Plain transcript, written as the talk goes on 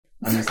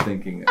I'm just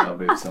thinking of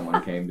if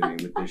someone came to me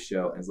with this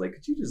show and was like,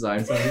 could you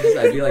design something like this?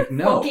 I'd be like,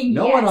 no. Fucking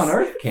no yes. one on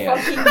earth can.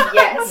 Fucking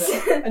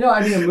yes. I know,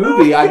 I mean, a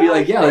movie, I'd be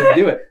like, yeah, let's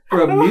do it.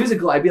 For a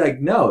musical, I'd be like,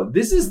 no,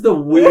 this is the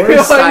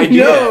worst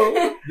idea.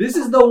 No. This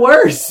is the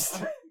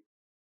worst.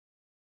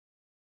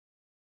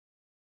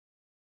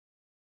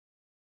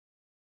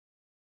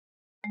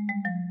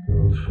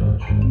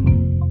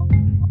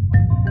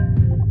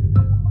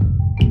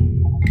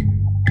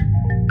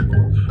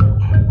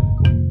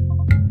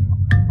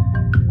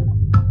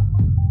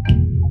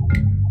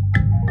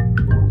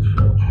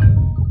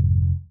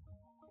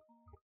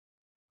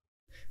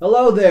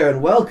 Hello there,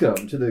 and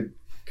welcome to the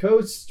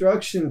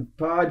Co-Struction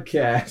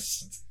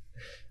Podcast.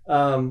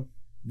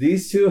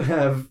 These two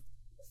have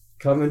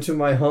come into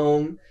my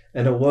home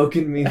and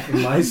awoken me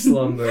from my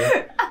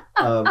slumber.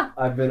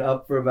 I've been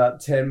up for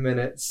about 10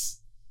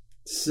 minutes,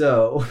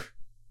 so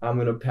I'm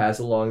going to pass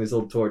along this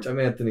little torch. I'm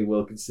Anthony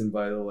Wilkinson,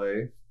 by the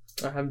way.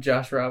 I'm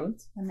Josh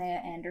Robbins.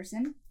 Amaya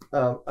Anderson.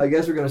 I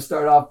guess we're going to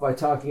start off by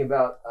talking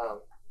about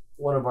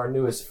one of our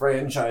newest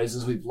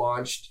franchises we've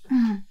launched,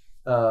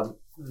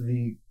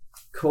 the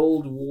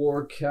Cold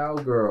War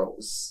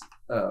Cowgirls.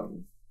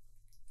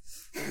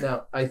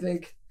 Now, I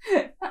think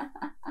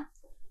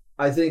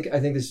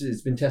this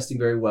has been testing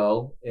very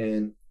well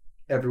in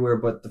everywhere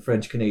but the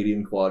French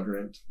Canadian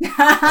quadrant.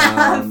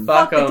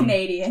 Fuck the 'em.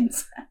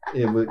 Canadians.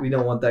 Yeah, we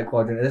don't want that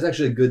quadrant. That's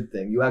actually a good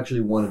thing. You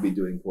actually want to be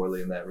doing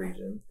poorly in that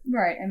region.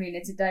 Right. I mean,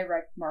 it's a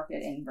direct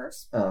market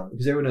inverse.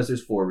 Because everyone knows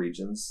there's 4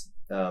 regions.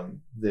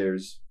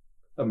 There's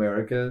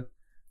America.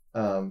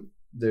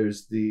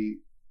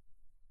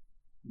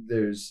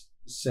 There's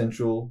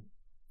Central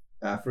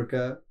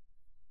Africa,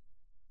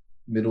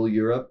 Middle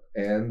Europe,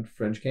 and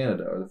French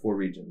Canada are the 4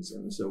 regions,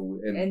 and so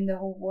In the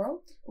whole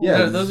world? Yeah,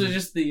 No, those are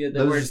just the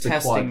those are word just the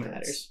testing quadrants.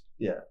 matters.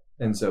 Yeah,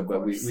 and so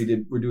but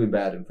we're doing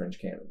bad in French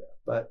Canada,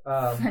 but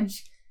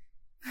French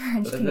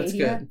That's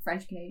Canadian. good.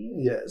 French Canadian.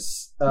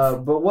 yes,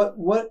 but what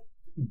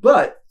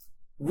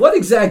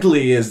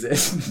exactly is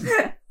this?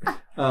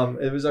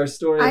 It was our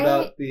story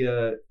about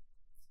the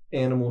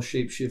animal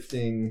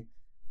shape-shifting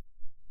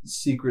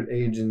secret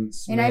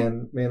agents.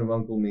 Man of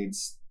Uncle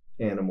meets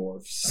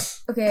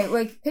Animorphs. Okay,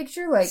 like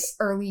picture like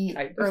early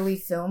Kind of. early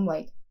film,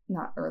 like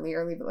not early,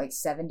 but like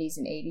 70s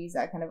and 80s,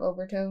 that kind of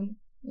overtone.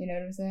 You know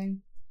what I'm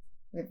saying?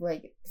 With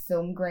like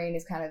film grain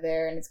is kind of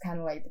there, and it's kind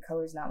of like the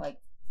color's not like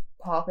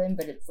popping,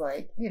 but it's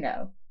like, you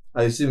know.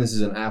 I assume this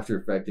is an after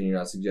effect, and you're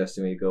not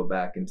suggesting we go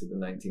back into the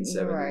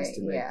 1970s Right,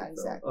 to make yeah, the film.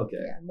 exactly. Okay,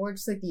 Yeah, more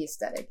just like the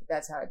aesthetic.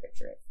 That's how I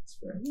picture it. that's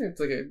fair.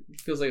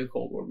 It feels like a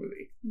Cold War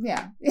movie.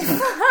 Yeah.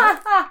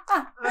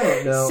 I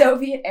don't know.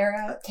 Soviet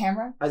era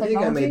camera. I think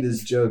I technology. made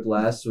this joke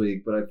last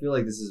week, but I feel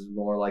like this is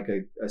more like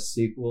a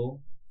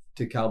sequel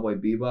to Cowboy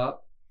Bebop.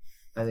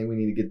 I think we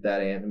need to get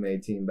that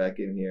anime team back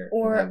in here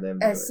Or and have them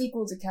do a it.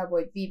 sequel to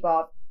Cowboy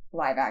Bebop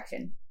live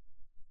action.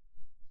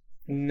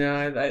 No,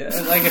 I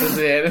like it as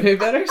an anime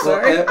better. Well,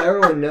 Sorry,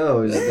 everyone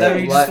knows that'd that.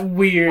 be just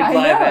weird I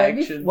live know, it'd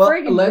be action. Well,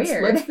 friggin' let's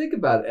weird. think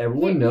about it.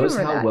 Everyone You knows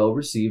remember how that. well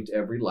received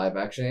every live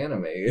action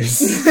anime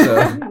is. So.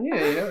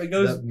 Yeah, it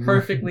goes That-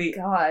 perfectly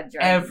God,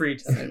 Dragon every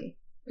time.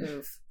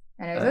 Oof.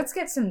 Anyways, let's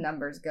get some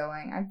numbers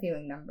going. I'm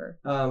feeling number.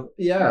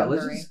 Yeah,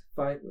 let's Numbery. just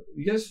find.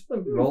 You guys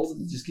want to roll?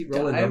 Just keep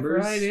rolling Dive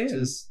numbers. right in.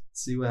 Just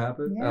see what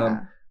happens.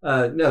 Yeah.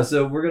 No,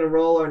 so we're gonna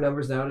roll our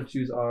numbers now to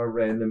choose our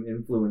random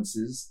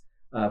influences.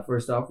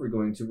 First off, we're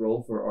going to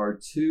roll for our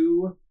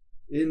 2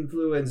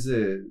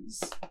 influences.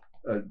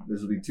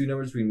 This will be 2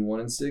 numbers between 1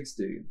 and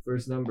 60.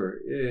 First number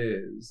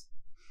is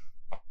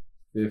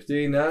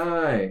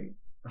 59.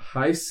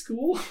 High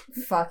school.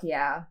 Fuck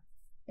yeah.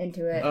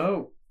 Into it.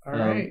 Oh, all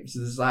right.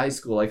 So this is high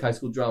school, like High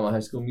School Drama, High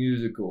School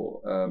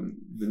Musical,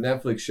 the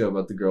Netflix show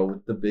about the girl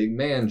with the big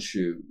man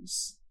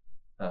shoes.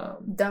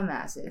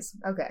 Dumbasses.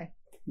 Okay.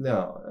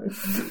 No.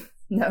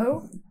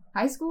 No?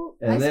 High school?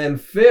 High And then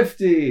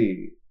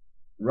 50.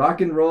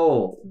 Rock and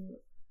roll.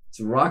 It's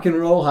rock and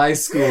roll high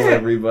school,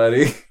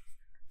 everybody.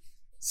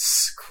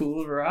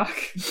 School of Rock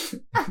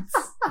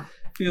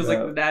feels like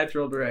the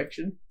natural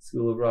direction.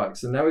 School of Rock.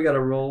 So now we got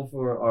to roll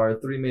for our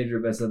 3 major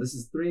events. Now this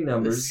is 3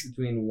 numbers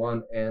between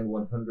 1 and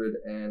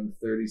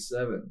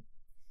 137.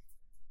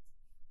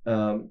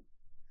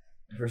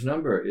 First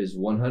number is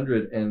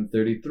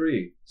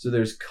 133. So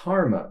there's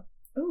karma.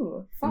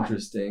 Ooh, fun.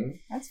 Interesting.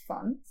 That's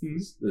fun.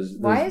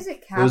 Why is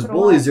it capitalized? Those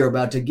bullies are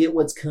about to get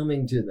what's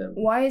coming to them.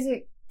 Why is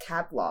it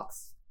cap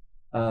locks?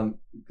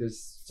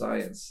 Because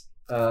science.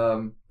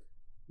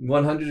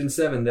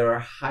 107. There are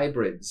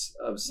hybrids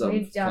of some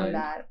We've done kind.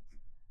 that.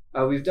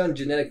 We've done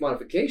genetic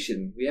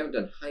modification. We haven't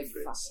done Fuck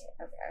hybrids.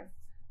 it. Okay.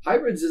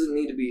 Hybrids doesn't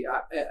need to be.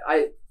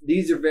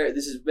 These are very.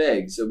 This is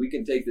vague, so we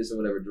can take this in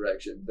whatever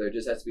direction. There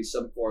just has to be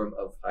some form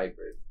of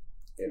hybrid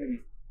in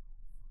it.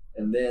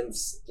 And then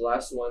the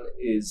last one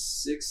is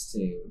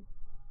 16.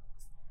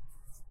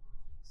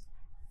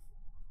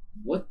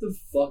 What the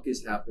fuck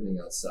is happening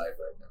outside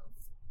right now?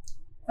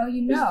 Oh,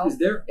 you know. Is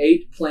there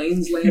 8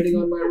 planes landing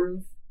on my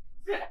roof?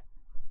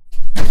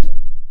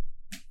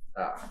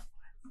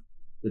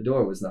 The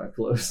door was not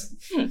closed.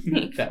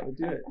 That would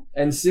do it.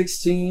 And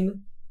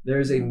 16,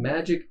 there's a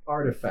magic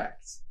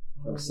artifact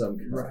of some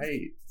kind.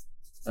 Right.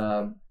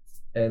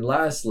 And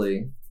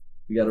lastly,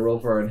 we got to roll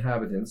for our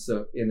inhabitants.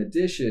 So in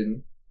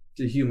addition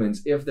to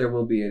humans, if there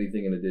will be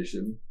anything in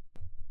addition,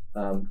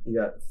 we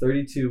got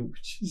 32,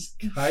 which is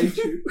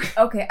kaiju.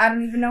 Okay, I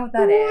don't even know what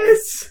that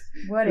is.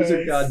 What Those is?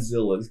 are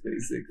Godzillas,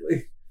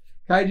 basically.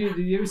 Kaiju,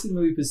 did you ever see the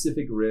movie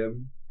Pacific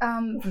Rim?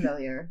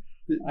 Familiar.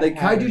 Like, I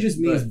kaiju haven't, just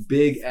means but-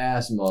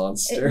 big-ass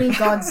monster. It means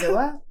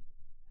Godzilla?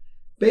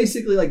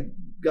 Basically, like,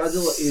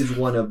 Godzilla is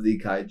one of the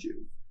kaiju.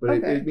 But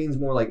Okay. it means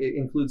more like, it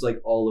includes, like,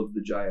 all of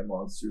the giant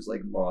monsters,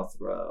 like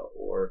Mothra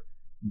or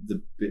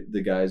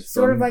the guys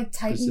Sort from of like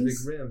Pacific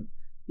Titans? Rim.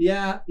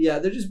 Yeah,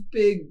 they're just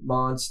big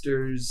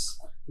monsters.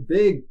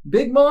 Big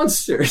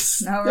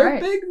monsters. All They're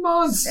right. big Like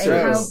monsters.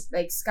 how,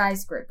 like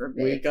skyscraper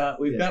big.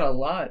 We've got a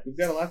lot. We've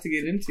got a lot to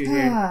get into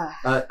here.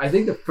 Ah, I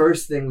think the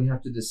first thing we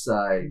have to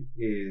decide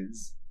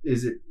is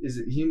it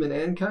human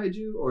and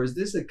kaiju, or is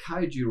this a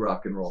kaiju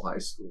rock and roll high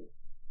school?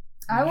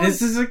 I want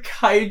This is a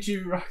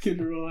kaiju rock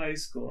and roll high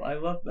school. I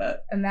love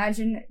that.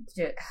 imagine.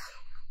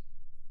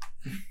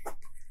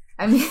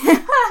 I mean,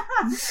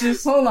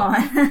 Just hold on.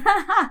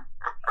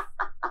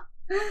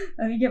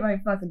 Let me get my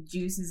fucking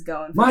juices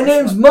going. for My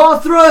this name's one.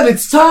 Mothra, and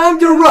it's time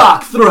to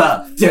rock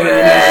thra.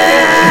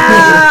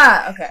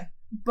 Ah! Okay,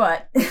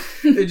 but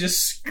it just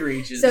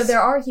screeches. so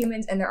there are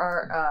humans and there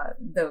are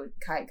the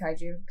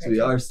kaiju. So we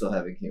are still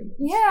having humans.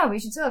 Yeah, we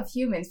should still have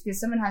humans because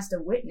someone has to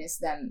witness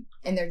them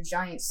in their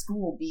giant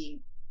school being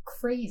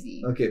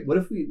crazy. Okay, what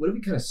if we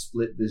kind of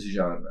split this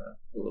genre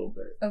a little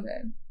bit,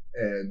 Okay.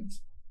 and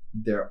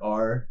there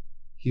are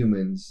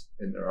humans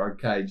and there are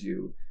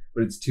kaiju,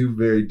 but it's two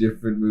very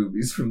different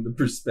movies from the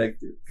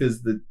perspective,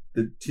 because the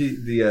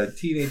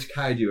teenage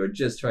kaiju are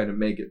just trying to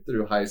make it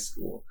through high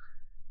school,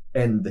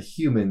 and the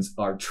humans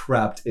are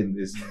trapped in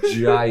this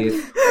giant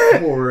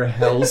horror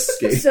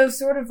hellscape. So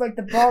sort of like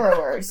the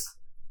borrowers.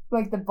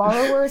 Like the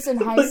borrowers in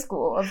high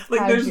school of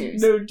like there's kaijus.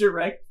 no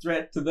direct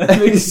threat to them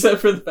except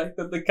for the fact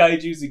that the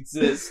kaijus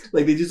exist.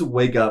 Like, they just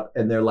wake up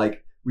and they're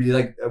like,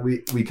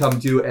 we come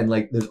to, and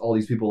like there's all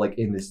these people like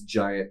in this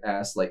giant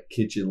ass like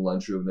kitchen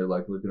lunchroom. They're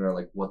like looking around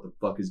like, what the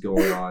fuck is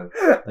going on?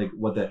 Like,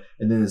 what the?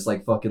 And then it's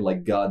like fucking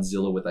like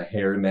Godzilla with a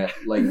hairnet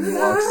like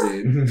walks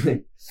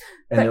in,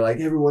 and they're like,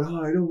 everyone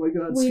hide! Oh my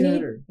god,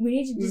 scatter! We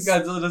need to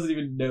Godzilla doesn't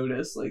even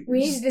notice. Like we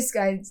need to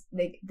discuss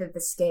like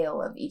the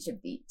scale of each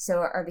of these. So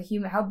are the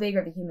human? How big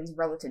are the humans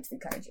relative to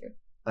the kaiju?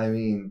 I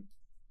mean,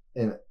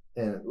 and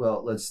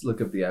well, let's look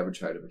up the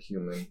average height of a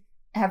human.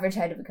 Average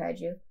height of a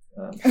kaiju.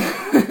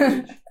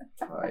 Average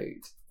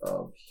height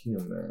of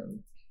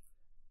human.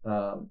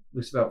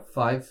 Looks about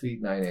 5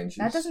 feet 9 inches.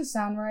 That doesn't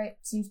sound right.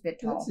 Seems a bit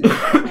tall.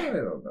 I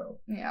don't know.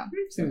 Yeah.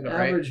 seems about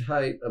right. Average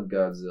height of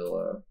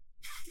Godzilla.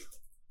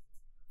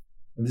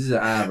 And this is an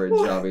average,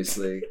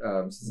 obviously.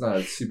 So it's not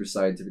a super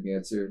scientific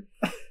answer.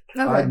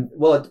 Okay.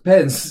 Well, it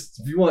depends.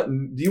 Do you want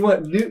new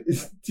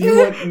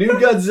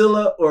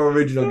Godzilla or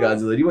original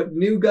Godzilla? Do you want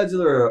new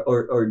Godzilla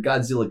or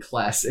Godzilla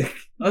classic?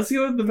 Let's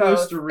go with the Both.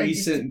 most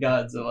recent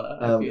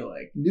Godzilla. I feel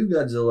like New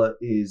Godzilla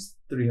is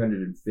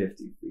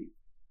 350 feet.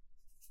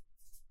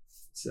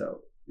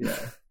 So, yeah.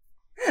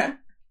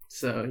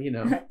 so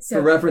For So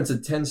reference, a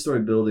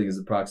 10-story building is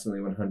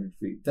approximately 100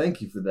 feet.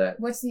 Thank you for that.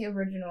 what's the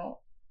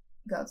original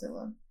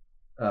Godzilla?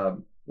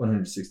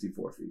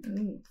 164 feet.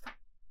 Ooh.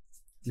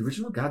 The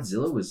original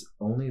Godzilla was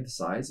only the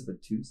size of a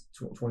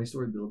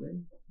 20-story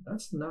building.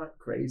 That's not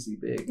crazy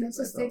big. Let's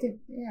just take it.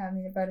 Yeah, I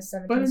mean about a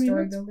But I mean,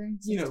 17-story that's, building.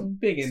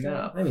 big 16 story.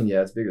 enough. I mean,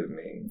 yeah, it's bigger than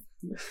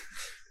me.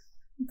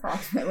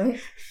 Approximately.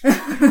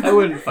 I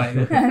wouldn't find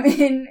it. I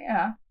mean,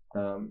 yeah.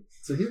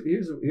 So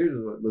here's what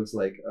it looks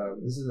like.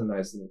 This is a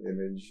nice little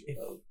image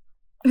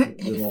of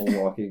them all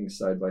walking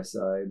side by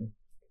side.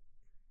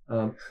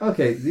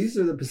 Okay, these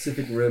are the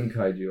Pacific Rim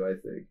kaiju, I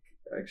think,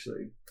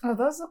 actually. Oh,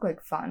 those look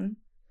like fun.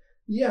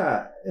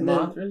 Yeah, and then,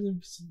 Mothras and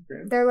Pacific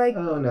Rim. They're like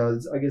oh no,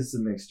 I guess it's a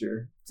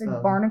mixture. it's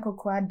like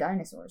barnacle-clad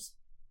dinosaurs.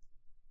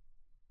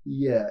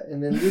 Yeah,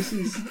 and then this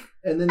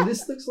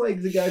looks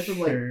like the guy from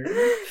like. Sure.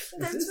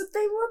 That's this- what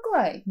they look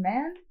like,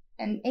 man.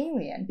 An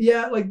alien.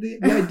 Yeah, like the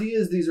idea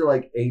is these are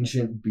like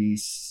ancient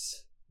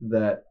beasts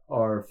that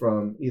are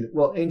from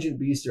ancient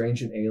beasts or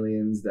ancient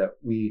aliens that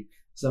we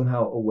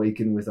somehow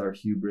awaken with our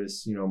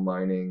hubris,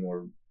 mining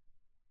or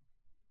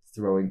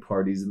throwing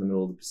parties in the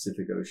middle of the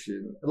Pacific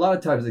Ocean. A lot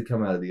of times they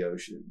come out of the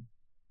ocean.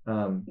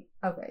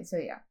 Okay, so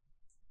yeah.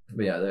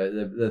 But yeah,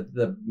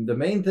 the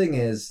main thing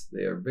is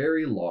they are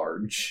very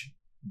large,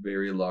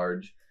 very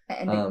large.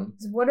 And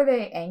so what are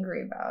they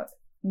angry about?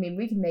 I mean,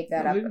 we can make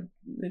that up.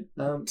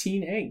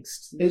 Teen angst.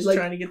 it's Just like-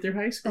 trying to get through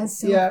high school. That's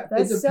so, Yeah, it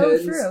that's so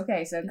depends. true.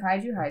 Okay, so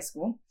Kaiju High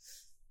School.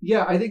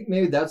 Yeah, I think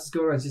maybe that's what's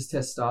going on. It's just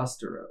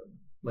testosterone.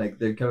 Like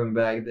they're coming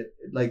back.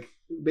 Like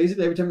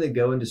basically every time they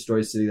go and destroy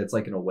a city, that's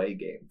like an away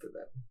game for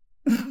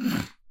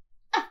them.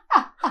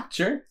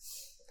 Sure.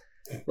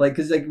 Like,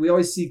 cause like we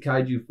always see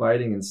kaiju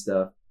fighting and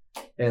stuff,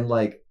 and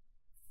like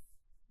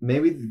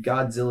maybe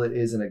Godzilla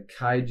isn't a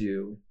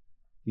kaiju.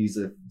 He's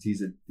a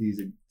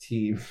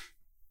team.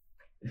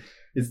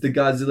 It's the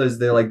Godzillas.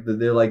 They're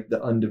like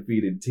the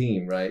undefeated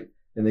team, right?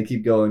 and they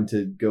keep going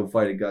to go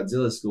fight at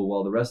Godzilla school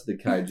while the rest of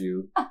the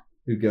kaiju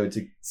who go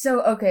to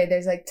So okay,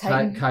 there's like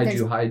Titan.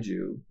 kaiju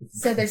haiju.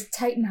 So there's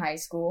Titan High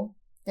School.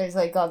 There's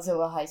like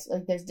Godzilla High School.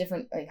 Like there's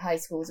different like high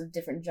schools of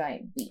different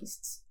giant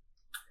beasts.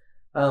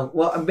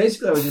 Well,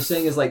 basically, I was just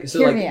saying is like so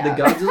Hear like me the out.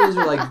 Godzillas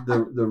are like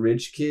the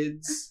rich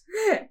kids.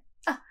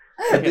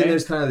 But then Okay.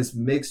 there's kind of this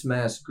mixed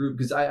mass group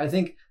because I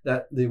think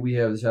that we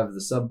have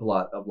the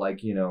subplot of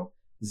like, you know,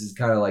 this is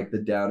kind of like the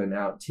down and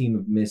out team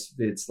of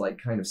misfits, like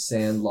kind of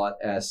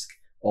Sandlot-esque.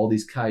 All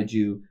these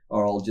kaiju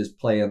are all just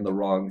playing the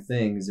wrong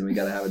things, and we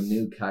got to have a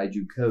new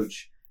kaiju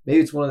coach. Maybe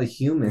it's one of the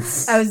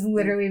humans. I was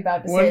literally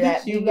about to One say of the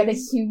that. You get a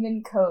humans-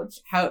 human coach.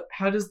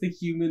 How does the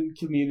human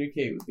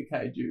communicate with the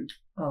kaiju?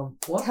 Well,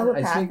 I think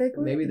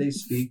Telepathically? maybe they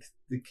speak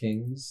the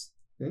king's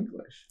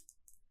English,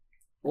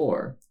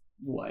 or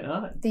Why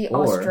not? The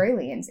Or-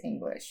 Australians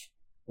English.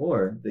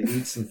 they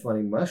eat some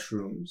funny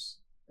mushrooms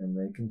and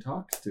they can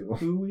talk to them.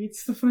 Who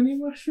eats the funny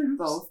mushrooms?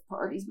 Both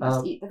parties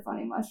must Um, eat the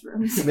funny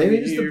mushrooms. Maybe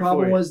just the You're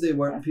problem for it. was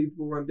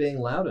people weren't being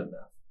loud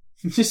enough.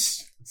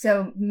 Just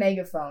So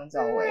megaphones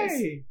always.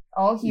 Hey.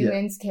 All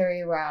humans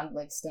carry around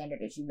like standard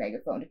issue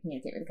megaphone to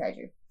communicate with the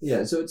kaiju.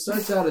 Yeah, so it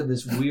starts out in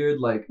this weird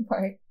like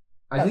Right.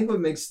 I think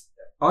what makes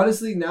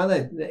honestly now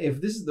that if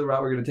this is the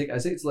route we're gonna take, I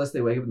say it's less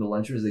they wake up in the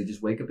lunchrooms, they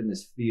just wake up in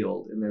this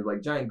field and they're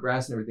like giant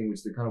grass and everything,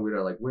 which they're kind of weird.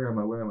 Are like, where am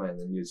I? And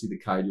then you see the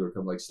kaiju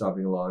come like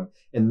stomping along,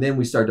 and then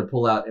we start to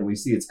pull out and we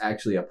see it's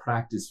actually a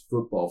practice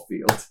football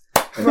field.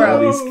 And Bro. all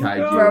these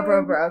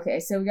kaiju. Bro. Okay,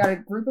 so we got a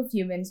group of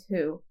humans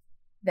who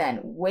then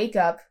wake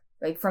up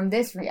like from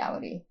this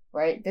reality,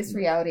 right? This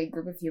reality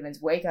group of humans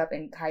wake up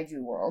in kaiju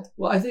world.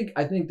 Well, I think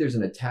there's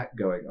an attack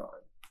going on.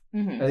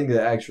 Mm-hmm. I think the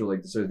actual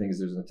like the sort of thing is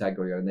there's an attack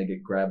going on and they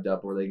get grabbed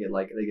up or they get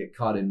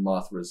caught in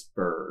Mothra's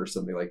fur or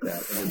something like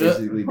that. And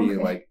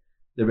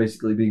they're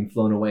basically being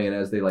flown away, and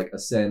as they like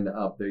ascend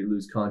up, they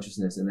lose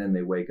consciousness and then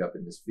they wake up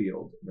in this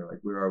field. And they're like,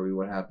 where are we?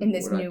 What happened? In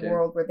this We're not new dead.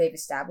 world where they've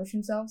established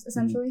themselves,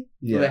 essentially.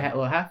 Yeah. Well, they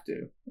will have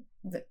to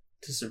The-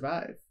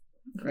 survive,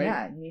 right?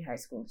 Yeah, you need high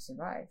school to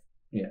survive.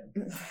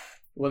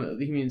 Well,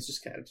 the humans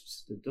just kind of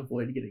just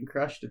avoid getting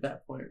crushed at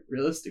that point.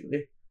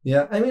 Realistically,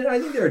 Yeah, I mean, I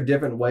think there are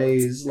different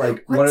ways.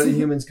 Like What? one of the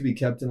humans could be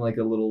kept in like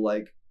a little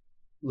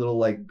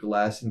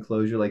glass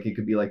enclosure. Like it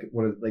could be like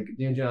one of like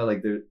you know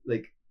like they're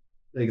like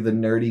the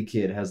nerdy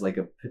kid has like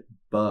a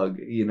bug.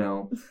 You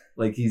know,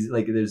 like he's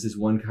like there's this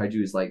one kaiju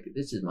who's like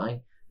this is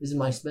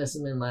my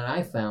specimen that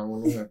I found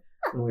when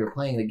we were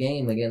playing the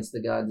game against the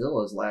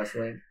Godzillas last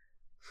week.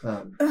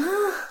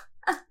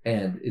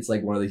 And it's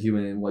like one of the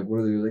human and like one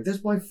of the like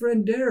that's my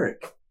friend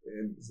Derek,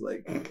 and it's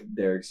like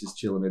Derek's just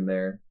chilling in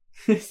there.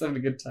 he's having a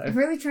good I'm time.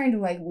 really trying to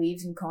like weave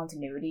some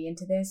continuity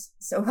into this.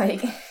 So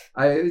like,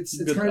 It's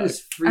Good kind of luck.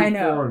 this I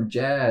know. freeform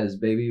jazz,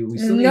 baby. We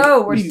still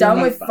no, we're we done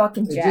still with need-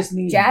 fucking we jazz. just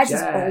need Jazz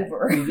is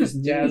over. We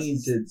just Jazz need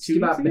is to 2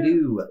 skip out weeks ago?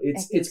 Badoo.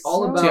 It's I think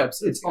all so. about 2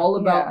 episodes it's all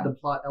about Yeah. the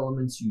plot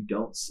elements you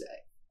don't say.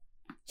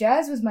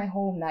 Jazz was my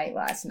whole night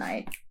last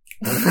night.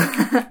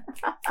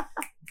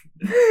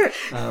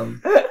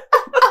 Um,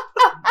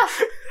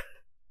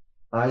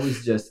 I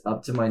was just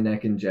up to my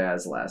neck in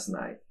jazz last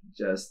night.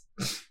 Just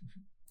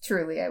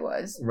Truly, I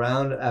was.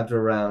 round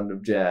after round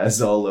of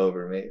jazz all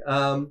over me.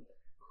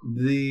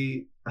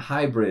 The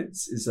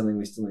hybrids is something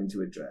we still need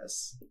to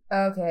address.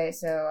 Okay,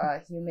 so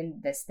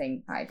human this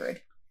thing hybrid.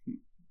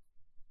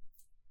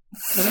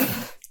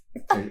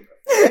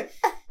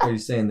 Are you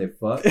saying they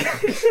fuck?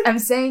 I'm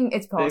saying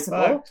it's They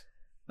possible.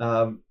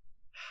 fucked,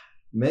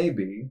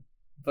 Maybe.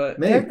 but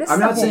Maybe. This I'm is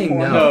not a whole saying porn.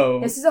 no. No.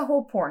 This is a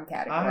whole porn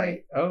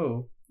category.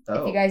 Oh.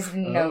 If you guys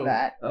didn't know Oh.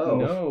 that. Oh.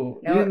 no.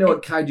 You didn't know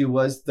what kaiju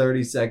was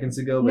 30 seconds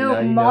ago, but now No,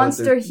 you know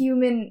monster that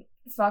human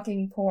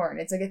fucking porn.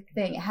 It's like a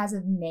thing. It has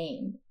a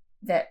name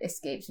that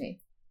escapes me.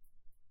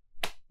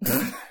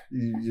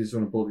 you just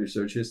want to pull up your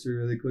search history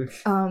really quick.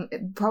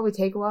 It'd probably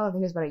take a while. I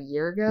think it was about a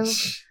year ago.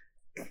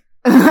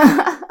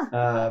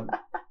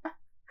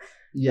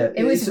 Yeah,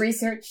 It was it's-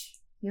 research.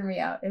 Hear me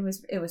out. It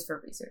was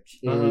for research.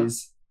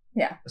 is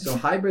Yeah. So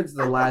hybrid's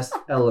the last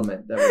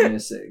element that we're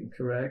missing,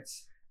 correct?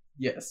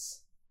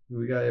 Yes.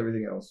 We got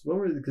everything else. What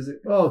were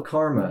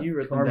karma. You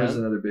wrote them Karma's down.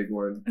 another big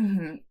one.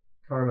 Mm-hmm.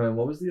 Karma, and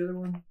what was the other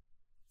one?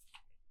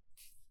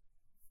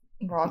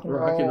 Rock and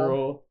Rock and roll.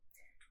 roll.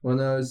 Well,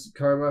 no, it's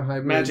karma,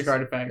 hybrid, Magic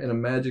artifact. and a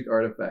magic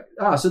artifact.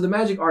 So the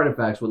magic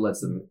artifact's what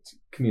lets them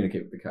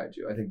communicate with the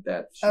kaiju. I think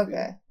that should be.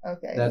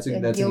 Okay. That's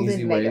an gilded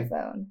easy way.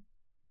 megaphone.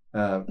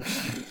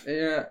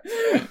 Yeah.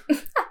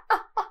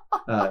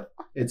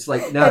 It's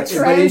like now, That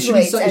but it should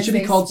be translates as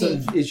they called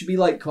speak. it should be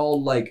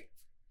called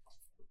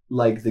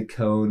the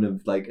cone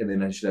of like, and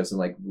then I should have some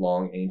like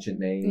long ancient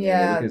name.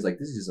 Yeah. because like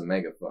this is just a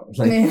megaphone.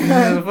 Like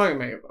Yeah, the fucking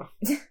megaphone.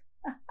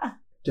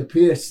 to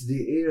pierce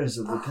the ears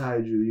of the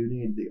kaiju, you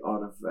need the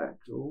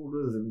artifact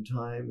older than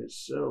time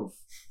itself,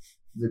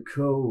 the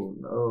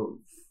cone of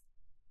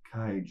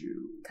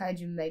kaiju.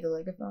 Kaiju mega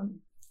megaphone.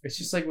 It's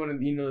just like one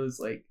of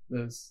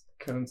those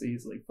cones they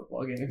use like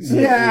football games.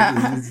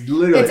 Yeah. It's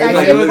literally It's like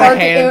actually with a a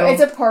parking. handle.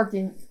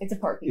 It's a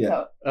parking Yeah.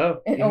 cone. Oh,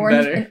 An even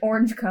orange better. an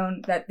orange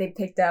cone that they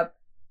picked up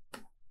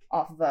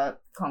off of a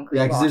concrete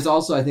Yeah, because block. there's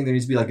also, I think there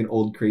needs to be like an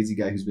old crazy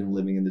guy who's been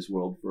living in this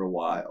world for a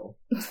while,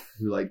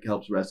 who like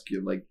helps rescue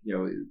him. Like,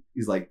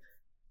 he's like,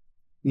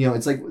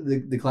 it's like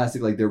the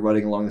classic, like they're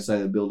running along the side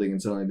of the building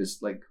and suddenly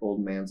this like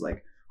old man's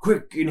like,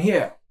 quick in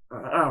here,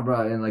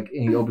 and like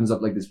and he opens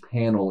up like this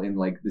panel in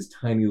like this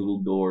tiny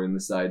little door in the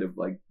side of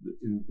like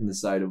in the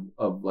side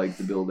of like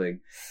the building,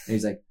 and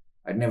he's like,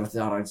 I never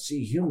thought I'd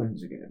see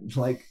humans again.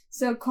 Like,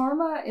 so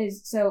karma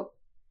is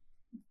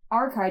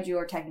our kaiju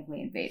are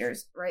technically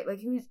invaders, right?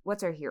 Like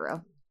what's our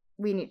hero?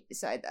 We need to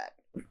decide that.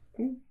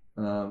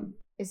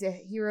 Is a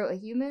hero a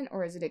human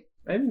or is it a?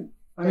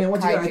 I mean,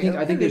 once again,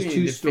 I think there's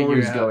two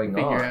stories going on.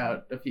 Figure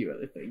out a few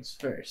other things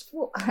first.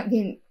 Well, I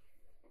mean,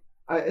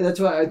 that's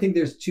why I think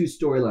there's two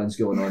storylines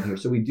going on here.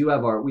 So we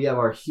have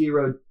our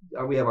hero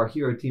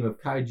team of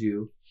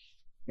kaiju,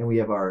 and we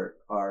have our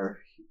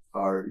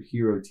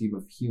hero team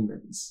of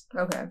humans.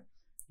 Okay.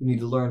 We need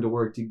to learn to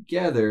work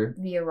together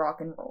via rock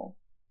and roll.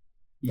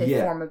 They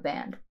form a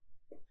band.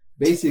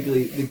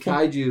 Basically, the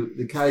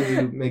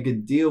kaiju make a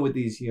deal with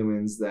these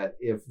humans that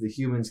if the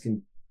humans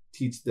can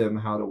teach them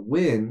how to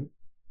win,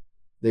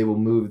 they will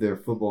move their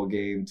football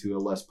game to a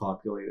less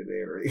populated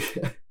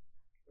area.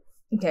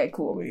 Okay,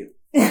 cool. Wait.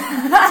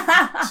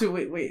 So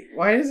wait.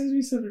 Why does this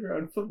be centered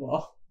around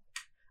football?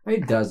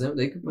 It doesn't.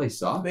 They could play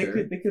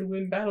soccer. They could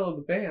win Battle of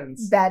the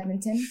Bands.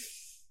 Badminton.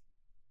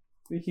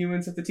 The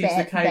humans have to teach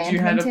the kaiju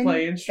how to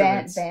play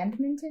instruments.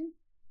 Badminton?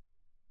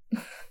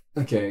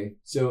 Okay,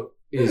 so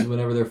is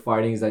whenever they're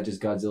fighting, is that just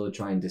Godzilla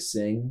trying to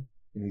sing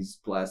and he's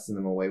blasting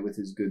them away with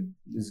his good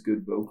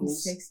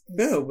vocals?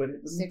 No, but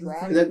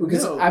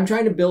because I'm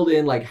trying to build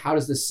in like, how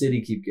does the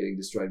city keep getting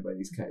destroyed by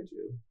these kaiju?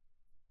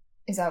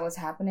 Is that what's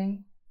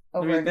happening?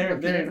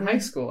 They're in high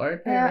school,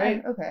 aren't they?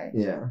 Right? Okay.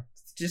 Yeah.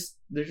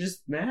 They're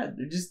just mad.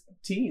 They're just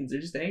teens.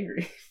 They're just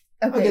angry.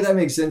 Okay, that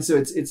makes sense. So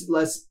it's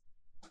less.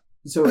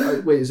 So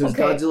wait, so is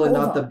Godzilla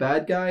not the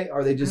bad guy?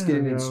 Are they just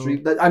getting in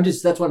street? That's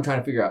what I'm trying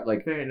to figure out.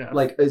 Like, fair enough.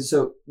 Like,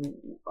 so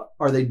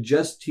are they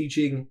just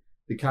teaching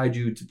the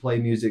kaiju to play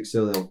music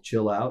so they'll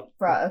chill out?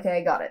 Bruh, okay,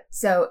 I got it.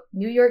 So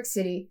New York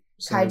City,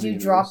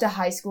 kaiju dropped a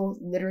high school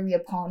literally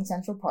upon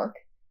Central Park.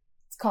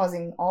 It's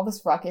causing all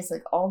this ruckus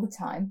like all the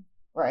time,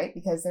 right?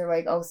 Because they're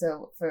like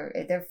also for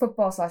their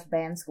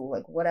football/band school,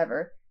 like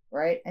whatever,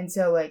 right? And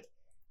so like,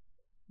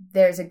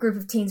 there's a group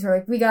of teens who are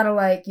like, we gotta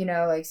like,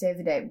 save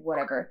the day,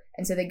 whatever.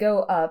 And so they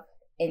go up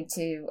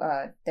into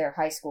their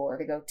high school, or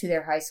they go to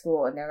their high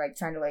school, and they're like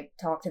trying to like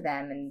talk to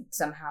them, and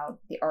somehow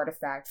the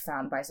artifact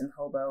found by some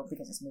hobo,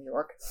 because it's New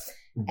York,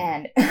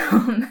 and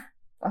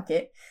fuck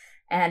it.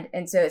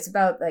 And so it's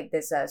about like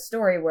this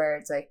story where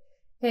it's like,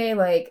 hey,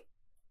 like,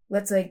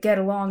 let's like get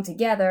along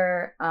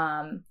together.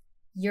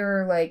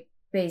 You're like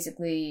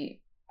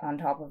basically on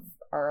top of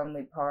our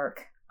only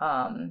park.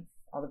 All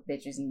the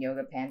bitches in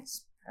yoga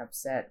pants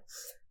upset.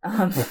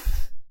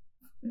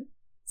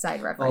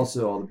 Side reference.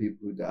 Also, all the people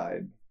who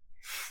died.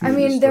 I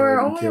mean, there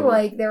are only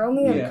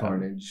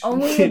carnage.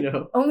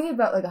 Only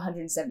about like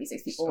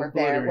 176 people were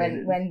there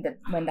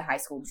when the high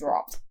school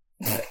dropped.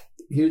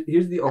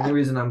 Here's the only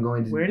reason I'm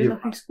going to. Where did the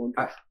high school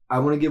go? I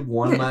want to give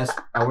one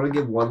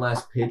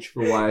last pitch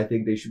for why I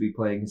think they should be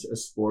playing a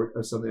sport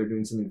of something or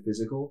doing something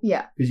physical.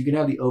 Yeah. Because you can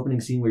have the opening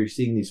scene where you're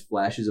seeing these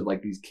flashes of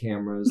like these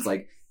cameras,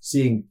 like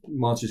seeing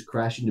monsters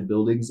crash into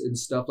buildings and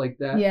stuff like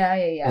that. Yeah.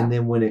 And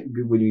then when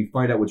you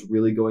find out what's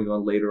really going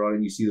on later on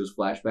and you see those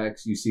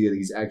flashbacks, you see that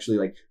he's actually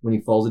like, when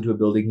he falls into a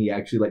building, he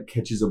actually like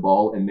catches a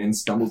ball and then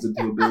stumbles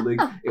into a building.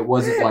 It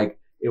wasn't like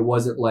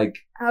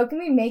how can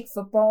we make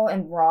football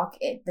and rock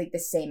it like the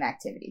same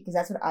activity? Because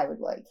that's what I would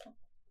like.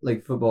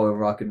 Like football and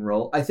rock and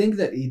roll. I think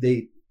that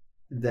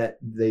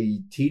they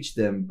teach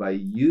them by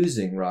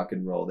using rock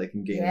and roll. They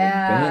can gain an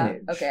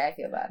advantage. Okay, I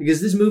feel that. Because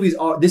this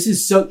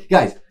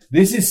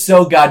is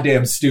so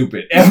goddamn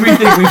stupid.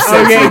 Everything we've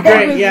said. Okay, so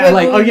great. Yeah.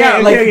 Like,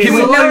 okay. Can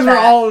we know we're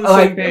all on the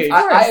same page?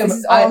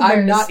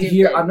 I'm not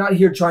here. I'm not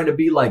here trying to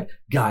be like,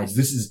 guys,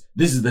 this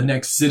is the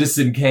next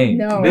Citizen Kane.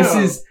 No. This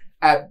is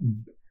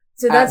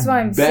So that's why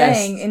I'm best.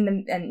 saying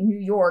in New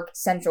York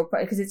Central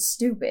Park, because it's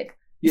stupid.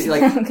 Yeah,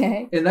 like,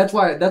 okay. And that's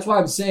why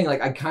I'm saying,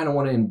 like, I kind of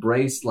want to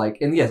embrace, like,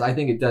 and yes, I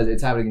think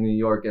it's happening in New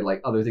York, and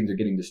like other things are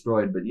getting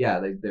destroyed, but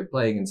yeah, they're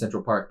playing in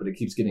Central Park, but it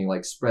keeps getting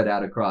like spread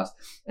out across,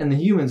 and the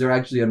humans are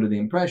actually under the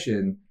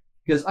impression,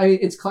 because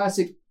it's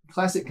classic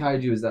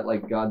kaiju is that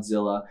like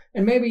Godzilla,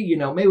 and maybe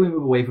we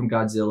move away from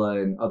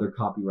Godzilla and other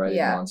copyrighted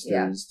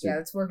monsters. Yeah,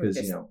 let's work with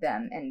just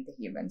them and the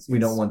humans. We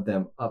don't want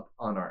them up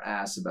on our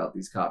ass about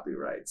these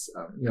copyrights.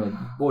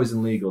 Boys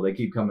in Legal, they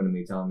keep coming to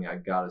me telling me I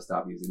gotta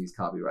stop using these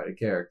copyrighted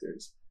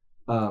characters.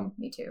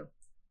 Me too.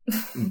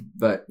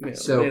 But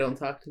so they don't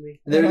talk to me.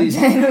 There are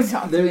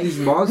these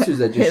monsters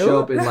that just show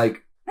up and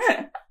like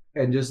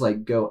and just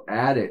like go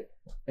at it,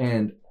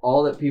 and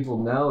all that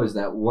people know is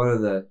that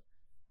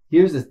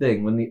here's the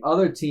thing: when the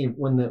other team,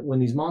 when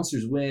these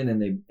monsters win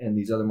and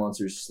these other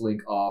monsters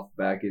slink off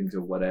back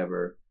into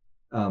whatever,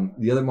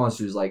 the other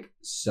monsters like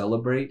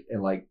celebrate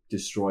and like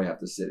destroy half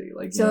the city.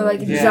 Like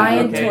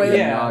giant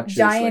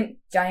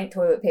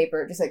toilet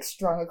paper just like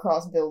strung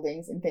across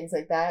buildings and things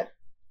like that.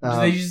 Do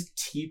they just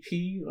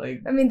TP?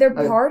 Like, I mean, they're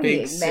Like,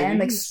 partying, big man.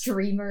 Like cities?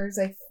 streamers,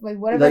 like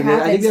whatever Like,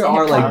 happens. I think there in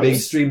are a like big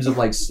college. streams of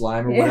like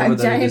slime or Yeah, whatever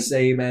that are the giant-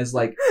 same as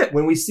like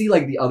when we see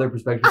like the other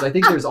perspectives. I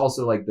think there's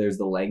also like there's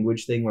the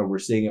language thing where we're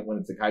seeing it when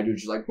it's the kaiju,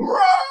 it's just like.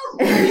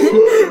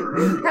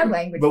 Have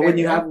language. But when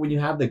barrier. you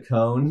have the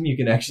cone, you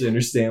can actually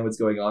understand what's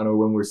going on. Or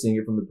when we're seeing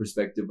it from the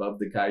perspective of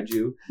the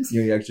kaiju,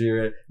 you actually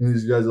hear it, and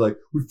these guys are like,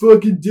 "We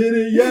fucking did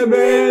it, yeah,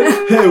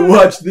 man! Hey,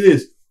 watch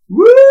this,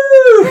 woo!"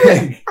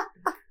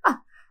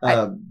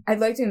 I'd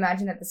like to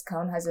imagine that this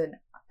cone has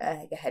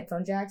like a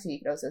headphone jack, so you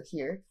could also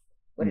hear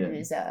what it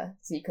is.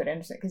 So you could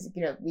understand, because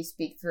we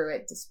speak through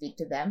it to speak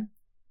to them,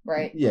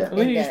 right? yeah. well,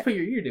 then you And, just put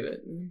your ear to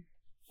it.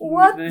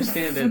 What? You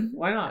understand it.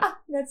 Why not?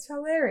 That's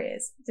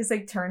hilarious. Just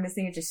like turn this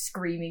thing and just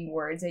screaming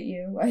words at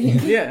you. Like,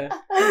 Yeah.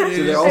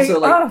 So they're also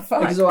like, oh,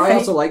 fuck. so I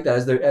also like that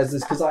as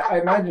this because I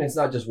imagine it's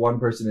not just one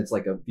person; it's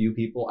like a few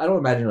people. I don't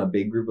imagine a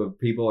big group of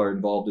people are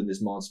involved in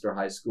this monster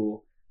high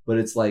school, but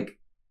it's like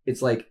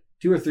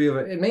 2 or 3 of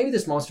it, and maybe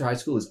this monster high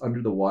school is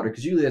under the water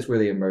because usually that's where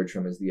they emerge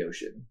from is the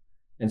ocean,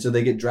 and so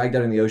they get dragged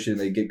down in the ocean.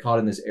 And they get caught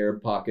in this air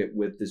pocket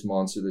with this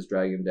monster that's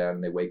dragging them down,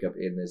 and they wake up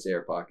in this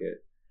air pocket.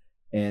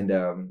 And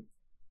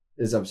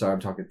I'm sorry, I'm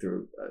talking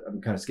through.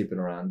 I'm kind of skipping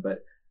around, but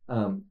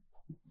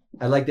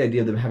I like the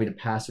idea of them having to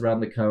pass around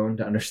the cone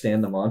to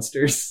understand the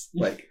monsters.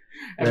 Like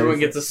Everyone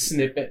gets a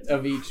snippet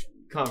of each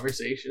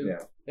conversation.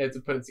 Yeah. They have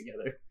to put it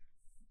together.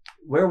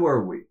 where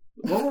were we?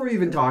 What were we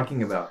even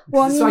talking about?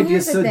 Well, I This mean, idea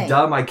here's is the so thing.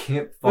 dumb I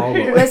can't follow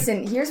it.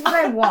 Listen, here's what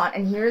I want,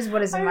 and here's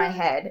what is in my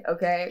head,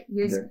 okay?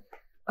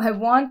 I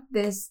want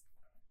this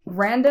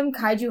random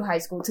kaiju high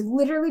school to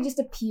literally just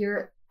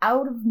appear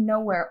out of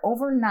nowhere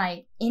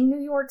overnight in New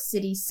York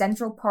City,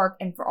 Central Park,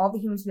 and for all the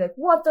humans to be like,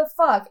 what the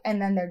fuck?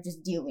 And then they're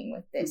just dealing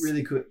with this.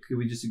 Really quick, could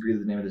we just agree that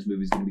the name of this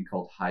movie is going to be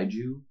called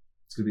Haiju?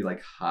 It's going to be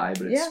like high,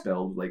 but it's Yeah.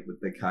 spelled like with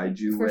the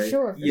kaiju For way.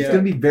 sure. It's Yeah.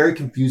 going to be very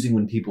confusing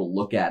when people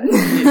look at it.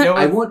 You know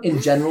I what? want the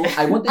general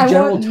I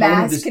tone want of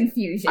mass this.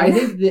 confusion. I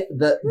think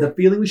the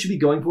feeling we should be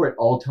going for at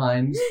all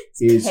times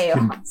is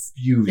chaos.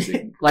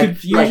 confusing.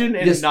 Confusion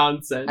and just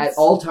nonsense. at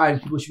all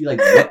times, people should be like,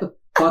 "What the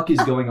fuck is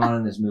going on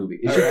in this movie?"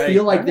 It should Alright,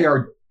 feel like alright. they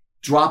are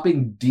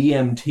dropping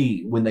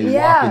DMT when they walk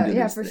Yeah, into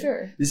yeah, this for thing.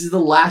 sure. This is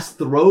the last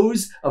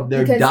throes of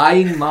their Because-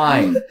 dying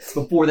mind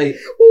before they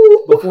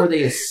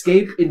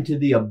escape into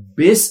the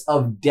abyss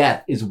of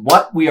death is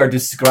what we are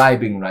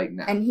describing right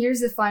now. And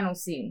here's the final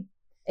scene.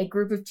 A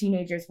group of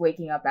teenagers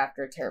waking up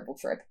after a terrible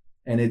trip.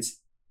 And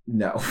it's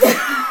no.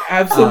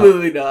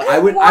 Absolutely not. I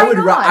would Why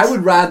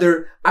not?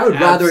 rather it start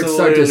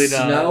to Absolutely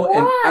not. snow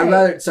and Why? I'd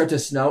rather it start to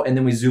snow and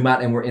then we zoom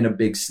out and we're in a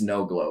big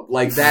snow globe.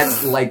 Like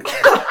that's like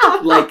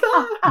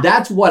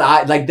that's what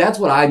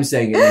I'm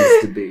saying it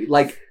needs to be.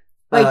 Like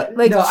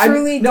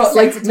truly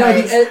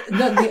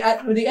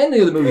the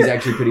ending of the movie is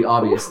actually pretty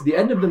obvious. The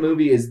end of the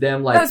movie is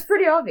them like That was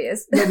pretty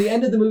obvious. no, the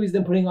end of the movie is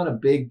them putting on a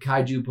big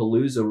kaiju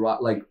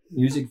palooza like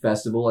music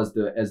festival as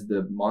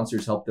the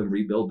monsters help them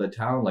rebuild the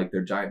town like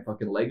they're giant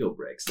fucking Lego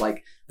bricks.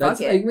 Like that's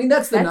Fuck it. I mean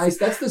that's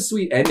That's- the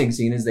sweet ending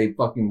scene is they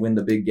fucking win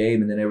the big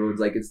game and then everyone's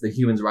like it's the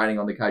humans riding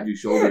on the kaiju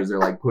shoulders. They're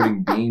like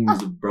putting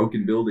beams of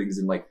broken buildings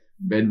and like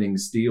bending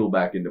steel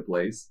back into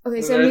place.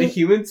 Okay, so Are I the mean,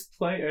 humans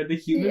playing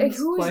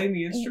who's- playing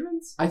the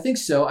instruments? I think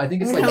so. I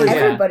think it's I like think yeah.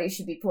 everybody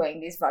should be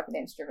playing these fucking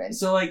instruments.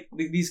 So like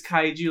these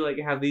kaiju like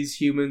have these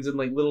humans in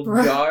like little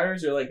Right.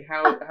 jars or like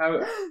how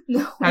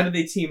No. how do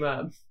they team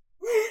up?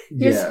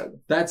 Here's- Yeah,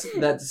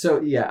 that's so.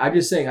 Yeah, I'm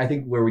just saying. I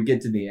think where we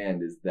get to the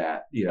end is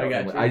that I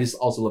got and you. I just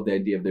also love the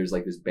idea of there's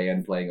like this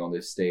band playing on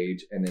this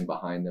stage, and then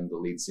behind them the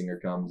lead singer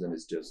comes, and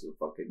it's just a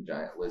fucking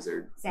giant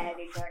lizard.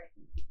 Sanity check.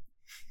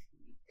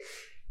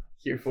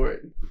 Here for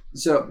it.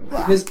 So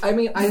because I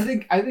mean I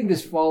think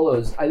this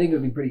follows. I think it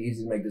would be pretty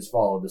easy to make this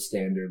follow the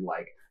standard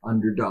like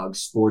underdog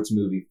sports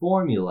movie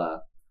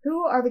formula.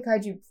 Who are the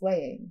kaiju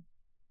playing?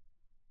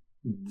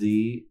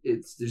 They're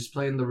just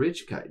playing the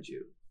rich kaiju.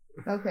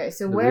 Okay,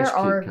 so The where's rich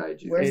kid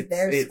kaiju. where's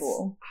their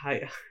school?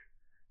 Hi.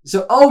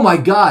 So, oh my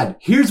god,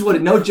 here's what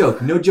it, no joke.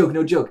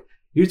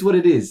 Here's what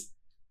it is.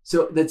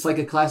 So that's like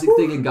a classic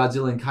thing in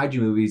Godzilla and kaiju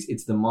movies.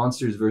 It's the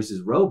monsters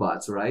versus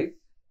robots, right?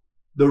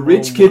 The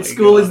rich Oh kid my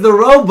school God. is the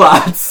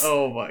robots.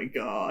 Oh my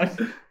god.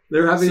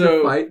 They're having to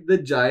So- fight the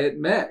giant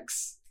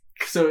mechs.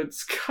 So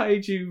it's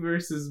kaiju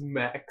versus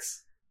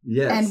mechs.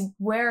 Yes. And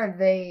where are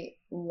they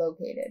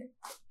located?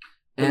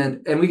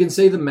 And we can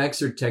say the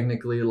mechs are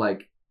technically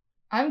like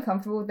I'm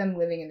comfortable with them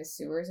living in the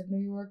sewers of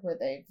New York, where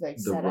they like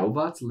the set up.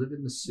 robots live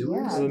in the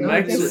sewers. Yeah, The they-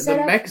 mechs, they set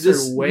the up- mechs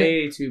This- are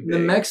way too big. The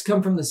mechs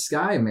come from the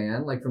sky,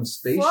 man, like from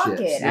spaceships. Fuck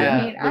it. Yeah.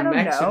 I mean, I the don't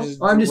mechs are know. just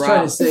Oh, I'm just trying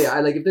to rough. say,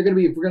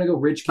 if we're gonna go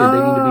rich kid, they need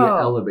to be Oh.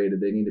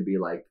 elevated. They need to be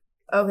like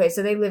Okay,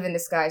 so they live in the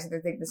sky, so they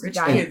think this Rich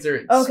giant. kids are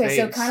in Okay,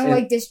 so space. kind of And-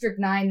 like District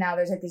 9 now.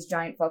 There's like this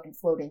giant fucking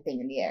floating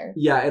thing in the air.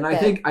 yeah, and I Yeah.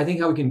 think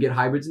how we can get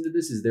hybrids into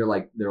this is they're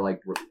like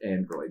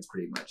androids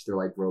pretty much. They're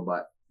like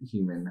robot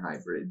human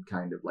hybrid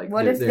kind of like.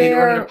 What they're- if they're- in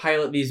order they're- to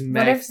pilot these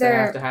what if mechs, they have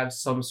they're- to have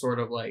some sort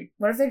of like.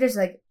 What if they're just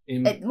like?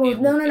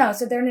 No.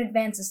 So they're an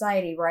advanced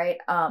society, right?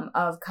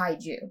 Of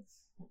kaiju.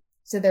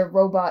 So they're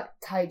robot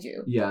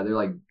kaiju. Yeah, they're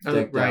like Oh,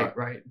 decked out.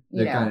 right.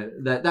 They're You know. kind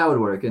of that would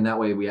work, and that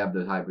way we have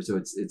the hyper. So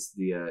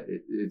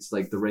it's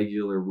like the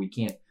regular. We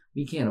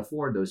can't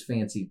afford those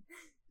fancy.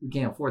 We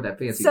can't afford that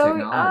fancy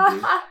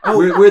technology. Oh,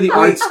 We're the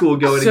art school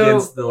going so-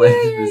 against the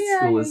Yeah,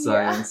 school of yeah.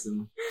 science,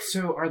 and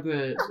So are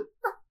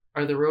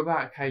the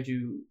robot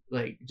kaiju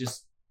like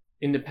just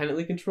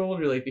independently controlled,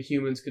 or like the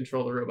humans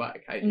control the robot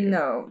kaiju?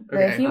 No, the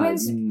Okay.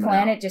 humans' No.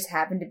 planet just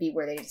happened to be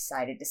where they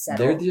decided to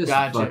settle. they're just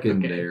Gotcha, fucking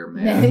okay. there,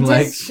 They man. just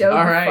Like show the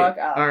All right, fuck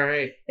up. all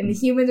right. And the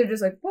humans are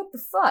just like, what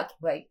the fuck?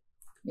 Like,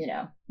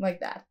 like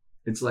that.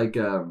 it's like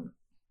you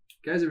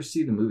guys ever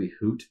see the movie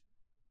Hoot?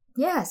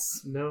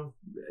 Yes. No.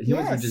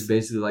 Humans are Yes. just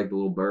basically like the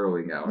little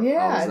burrowing out.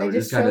 Yeah, they're they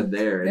just just kind of showed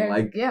there, and They're-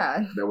 like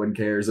yeah. no one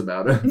cares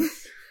about them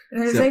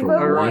And they're except like,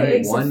 for but one-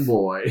 wait, one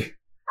boy.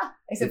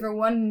 except for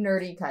one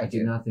nerdy I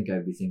did kaiju. not think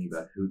I'd be thinking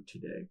about Hoot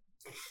today.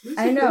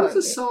 I know. It was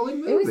a solid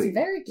movie. It was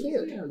very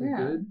cute. Yeah, it was Yeah.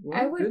 good.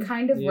 I would Good.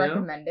 kind of Yeah.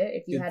 recommend it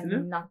if you Good had to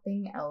know.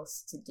 nothing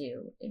else to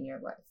do in your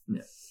life.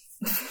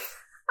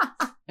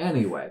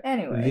 Anyway,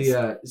 Anyways.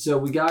 so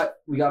we got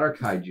our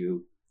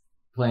kaiju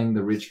playing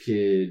the rich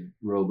kid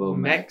Robo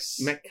Mech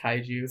Max.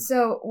 kaiju.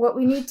 So what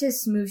we need to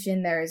smoosh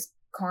in there is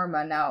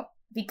karma. Now,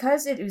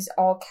 because it is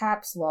all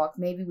caps lock,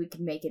 maybe we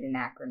can make it an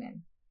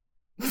acronym.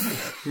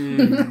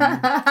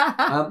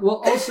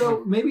 Well,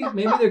 also maybe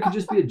there could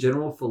just be a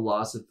general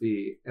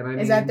philosophy, and I mean,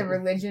 Is that the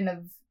religion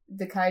of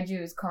the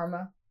kaiju is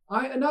karma?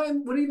 I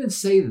wouldn't even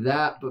say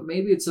that, but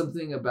maybe it's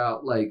something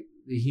about like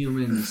the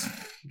humans,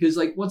 because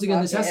like once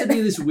again, this has to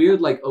be this weird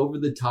like over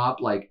the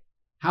top like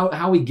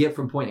how we get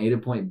from point A to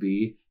point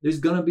B. There's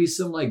gonna be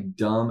some like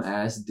dumb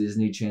ass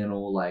Disney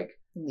Channel like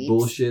Leaps.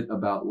 bullshit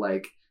about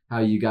like how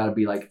you gotta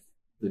be like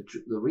the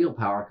real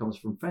power comes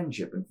from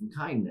friendship and from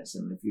kindness,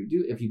 and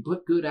if you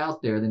put good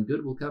out there, then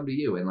good will come to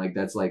you, and like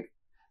that's like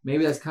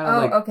maybe that's kind of Oh,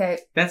 like okay.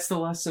 That's the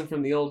lesson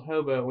from the old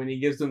hobo when he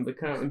gives them the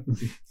cone.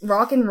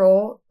 Rock and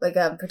roll, like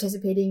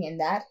participating in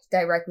that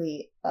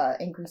directly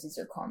increases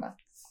your karma.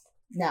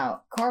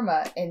 Now,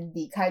 karma in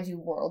the kaiju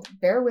world,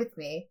 bear with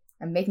me,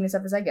 I'm making this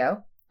up as I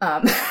go.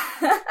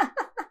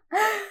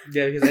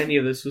 Yeah, because any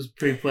of this was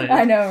pre-planned.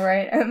 I know,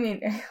 right? I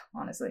mean,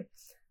 honestly,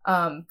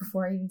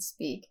 before I even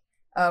speak,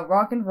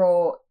 rock and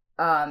roll,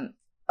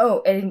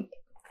 it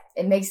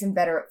makes them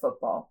better at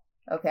football.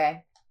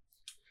 Okay,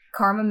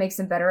 karma makes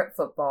them better at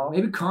football.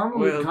 maybe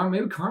Well-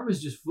 maybe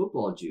karma's just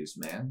football juice,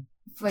 man.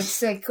 Like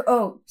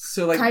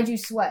So like, kaiju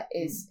sweat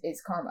is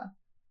karma.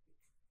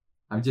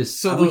 I'm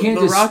just so we the, can't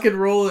the just rock and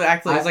roll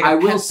actually is like a I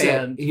will pet say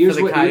band here's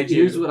for the what kaiju.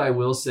 here's what I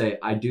will say.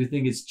 I do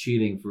think it's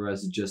cheating for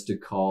us just to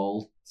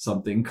call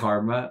something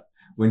karma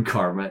when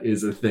karma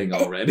is a thing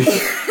already.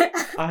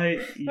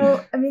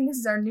 Well, I mean, this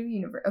is our new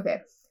universe.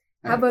 Okay,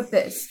 how about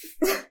this?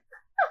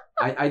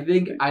 I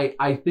think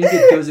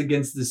it goes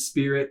against the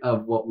spirit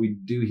of what we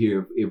do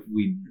here if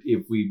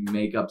we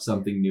make up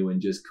something new and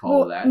just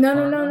call that. No,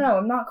 karma.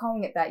 I'm not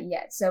calling it that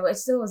yet. So it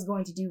still is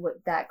going to do what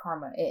that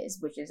karma is,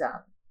 which is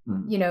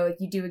if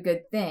you do a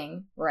good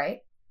thing, right?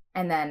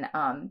 And then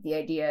the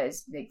idea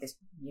is like this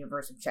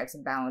universe of checks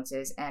and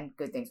balances, and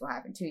good things will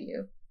happen to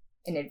you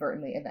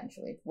inadvertently,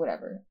 eventually,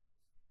 whatever.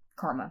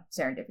 Karma,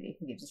 serendipity,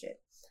 who gives a shit?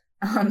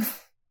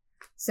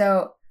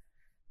 So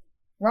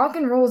rock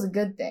and roll is a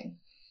good thing.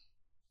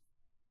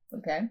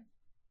 Okay,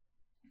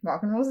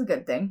 rock and roll is a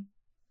good thing.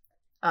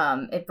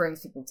 It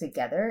brings people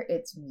together.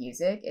 It's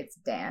music. It's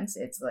dance.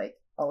 It's like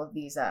all of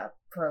these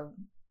pro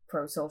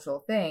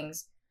social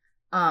things.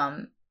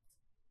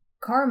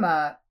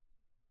 Karma.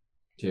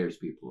 Tears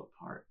people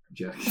apart.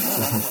 Joke.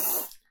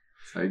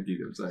 Sorry,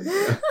 I'm sorry.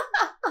 Yeah.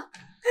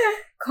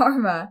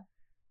 Karma.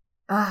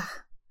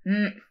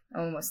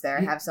 Almost there.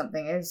 I have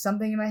something. There's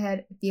something in my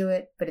head. I feel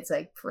it, but it's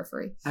like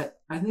periphery.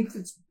 I think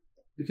it's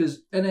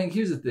because, and then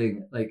here's the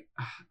thing, like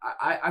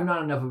I'm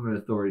not enough of an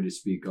authority to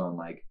speak on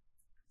like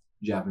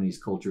Japanese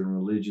culture and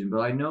religion, but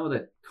I know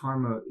that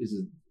karma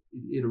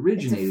it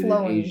originated in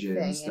flowing Asia thing,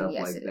 and stuff and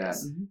yes, like it that.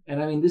 is.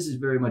 And I mean, this is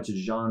very much a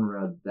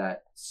genre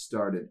that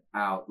started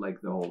out like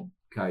the whole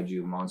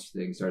kaiju monster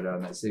thing started out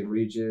in that same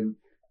region.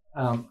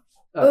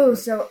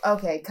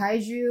 Okay,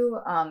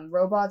 kaiju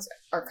robots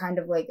are kind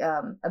of like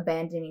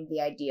abandoning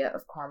the idea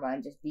of karma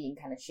and just being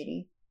kind of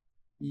shitty.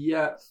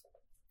 Yeah.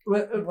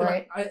 But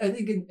Right.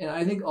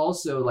 I think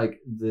also like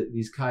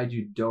these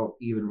kaiju don't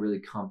even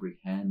really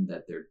comprehend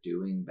that they're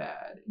doing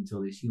bad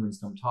until these humans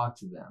come talk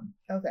to them.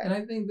 Okay. And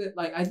I think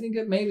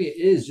that maybe it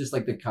is just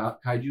like the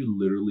kaiju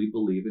literally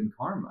believe in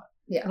karma.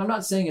 Yeah. And I'm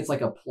not saying it's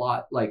like a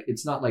plot, like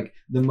it's not like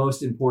the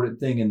most important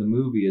thing in the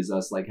movie is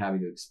us like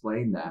having to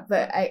explain that.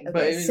 But I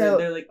mean, so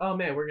they're like, oh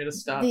man, we're gonna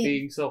stop the-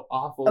 being so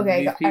awful to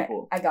okay, these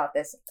people. I got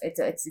this.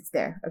 It's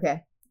there.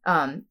 Okay.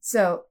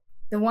 So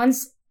the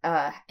ones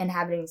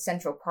inhabiting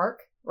Central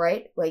Park,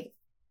 right? Like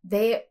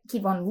they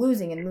keep on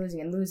losing and losing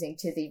and losing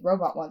to the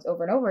robot ones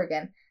over and over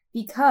again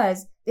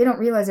because they don't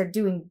realize they're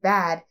doing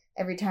bad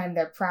every time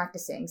they're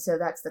practicing. So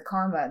that's the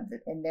karma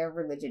in their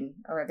religion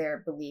or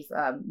their belief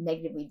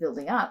negatively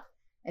building up.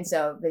 And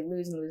so they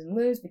lose and lose and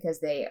lose because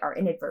they are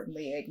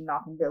inadvertently like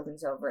knocking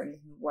buildings over and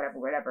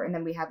whatever. And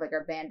then we have like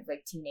our band of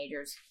like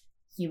teenagers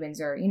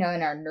humans are, in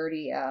our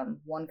nerdy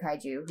one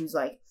kaiju who's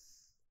like,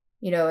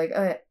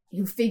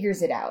 who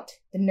figures it out.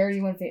 The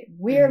nerdy one,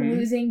 we're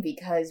losing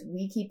because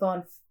we keep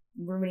on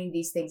ruining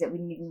these things that we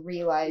didn't even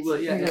realize. Well,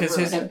 yeah,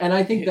 and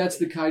I think that's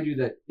the kaiju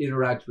that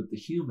interacts with the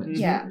humans.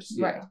 Yeah, first.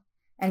 right.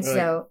 And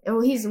so,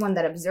 he's the one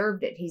that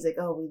observed it. He's like,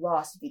 oh, we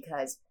lost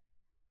because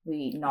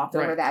we knocked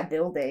over that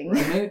building.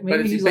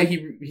 Maybe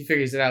he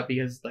figures it out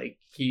because like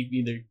he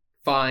either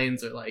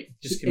finds or like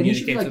just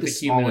communicates with the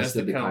human as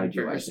the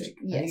kaiju. I think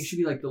he should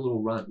be like the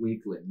little runt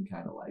weakling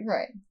kind of like.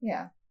 Right.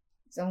 Yeah.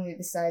 It's only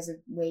the size of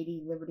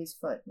Lady Liberty's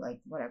foot. Like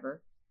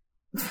whatever.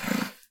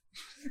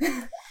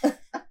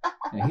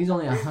 Yeah, he's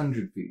only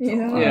 100 feet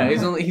tall. Yeah,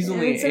 he's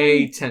only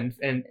a 10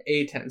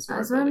 story.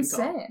 That's what I'm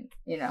saying.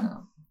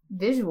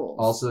 Visuals.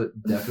 Also,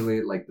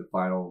 definitely like the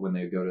final when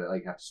they go to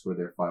like have to score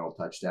their final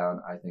touchdown.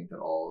 I think that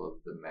all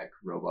of the mech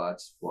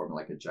robots form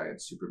like a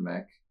giant super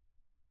mech.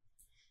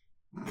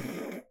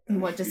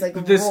 What, just like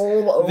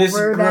roll over this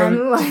them?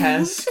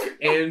 Grotesque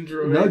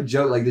android. No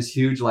joke, like this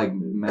huge, like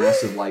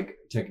massive, like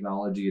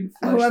technology and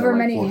flesh. However that, like,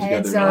 many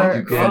heads together.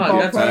 are God, football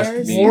that's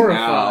players.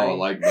 horrifying.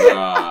 Like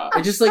that.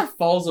 It just like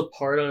falls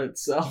apart on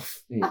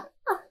itself. Yeah.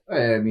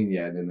 I mean,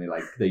 yeah. And then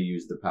they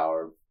use the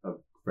power of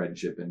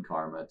friendship and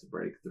karma to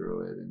break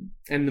through it,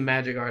 and the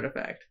magic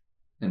artifact.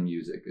 And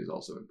music is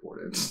also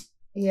important.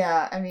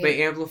 Yeah, I mean,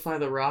 they amplify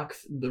the rock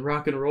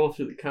and roll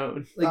through the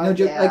cone. Like no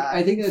joke. Yeah. Like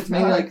I think it's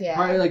maybe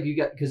part of like you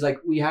get because like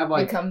we have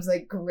like becomes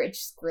like rich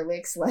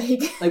Skrillex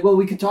like well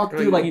we could talk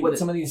through like what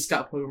some of these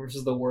Scott Pilgrim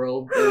versus the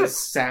World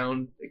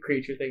sound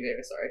creature thing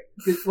there. Sorry.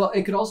 Well,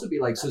 it could also be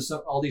like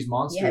all these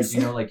monsters.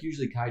 Yes. Like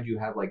usually kaiju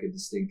have like a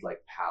distinct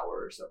like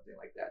power or something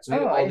like that. So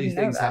maybe all these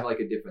things have like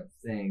a different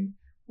thing.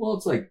 Well,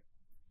 it's like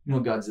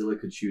Godzilla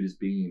could shoot his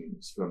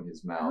beams from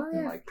his mouth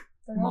and like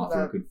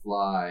Mothra could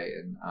fly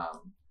and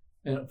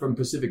from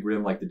Pacific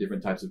Rim, like the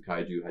different types of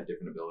kaiju had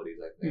different abilities.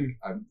 I think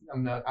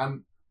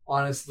I'm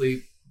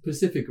honestly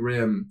Pacific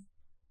Rim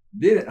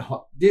didn't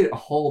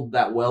hold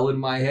that well in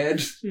my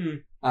head.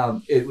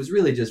 It was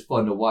really just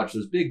fun to watch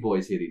those big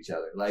boys hit each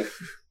other. Like,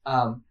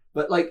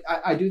 but like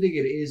I do think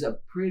it is a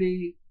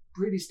pretty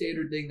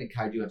standard thing that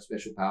kaiju have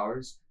special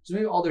powers. So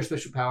maybe all their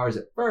special powers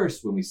at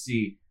first when we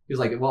see.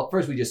 Because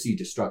first we just see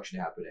destruction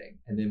happening,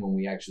 and then when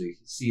we actually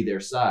see their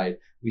side,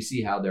 we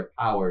see how their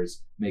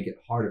powers make it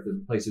harder for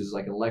them to play. So there's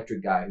like an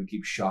electric guy who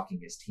keeps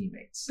shocking his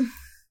teammates.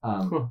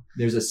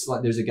 There's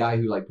a guy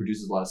who like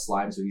produces a lot of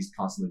slime, so he's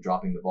constantly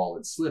dropping the ball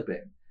and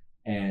slipping.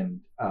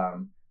 And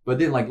but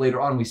then like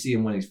later on we see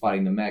him when he's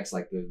fighting the mechs,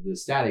 like the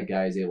static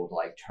guy is able to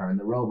like turn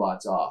the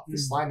robots off. The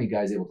slimy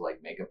guy is able to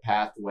like make a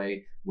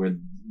pathway where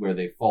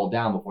they fall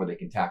down before they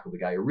can tackle the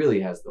guy who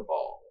really has the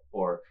ball,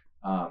 or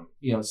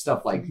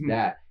stuff like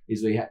that.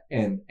 Is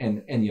and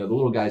the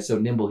little guy's so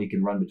nimble he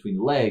can run between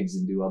the legs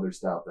and do other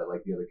stuff that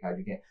like the other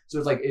kaiju can't. So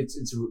it's like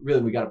it's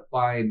really we gotta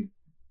find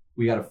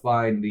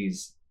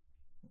these.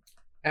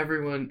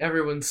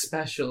 Everyone's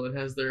special and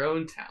has their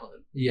own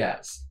talent.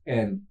 Yes,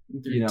 and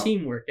through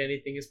teamwork,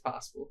 anything is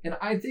possible. And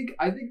I think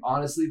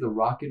honestly, the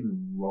rock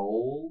and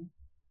roll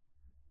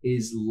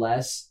is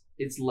less.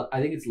 I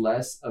think it's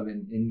less of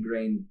an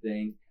ingrained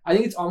thing. I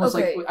think it's almost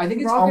rock and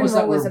roll is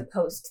a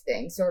post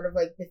thing, sort of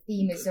like the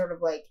theme is sort of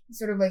like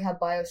how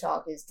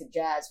BioShock is to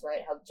jazz,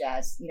 right? How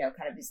jazz,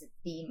 kind of is the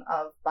theme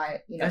of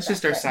that's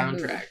just our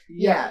soundtrack.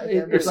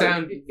 It's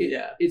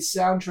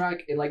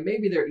soundtrack, and like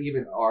maybe there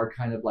even are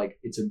kind of like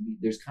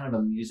there's kind of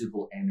a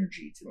musical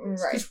energy to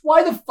this. Right? Because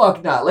why the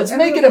fuck not? Let's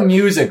make it a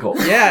musical.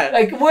 Yeah,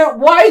 like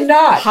why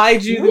not?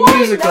 Haiju the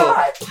musical.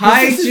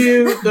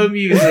 Haiju the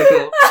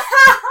musical.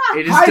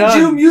 It is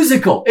Haiju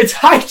musical. It's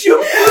Haiju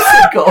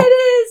musical. It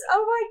is.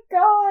 Oh my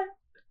god.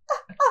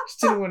 I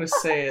just didn't want to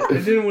say it. I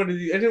didn't want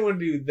to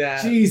do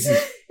that.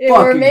 Jesus.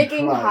 We're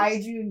making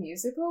Haiju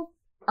musical.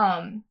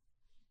 I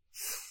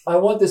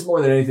want this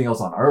more than anything else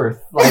on Earth.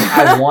 Like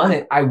I want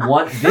it. I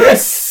want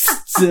this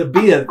to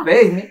be a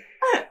thing.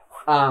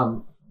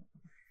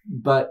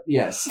 But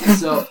yes.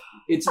 So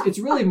it's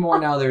really more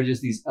now. There are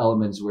just these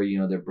elements where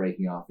they're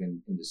breaking off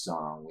into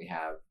song. We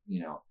have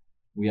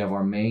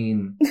our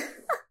main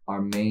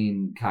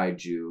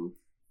kaiju,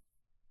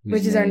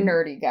 which is our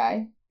nerdy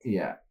guy.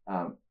 Yeah.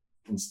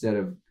 Instead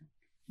of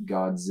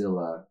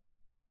Godzilla,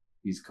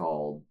 he's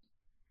called.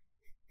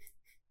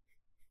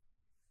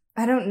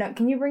 I don't know.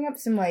 Can you bring up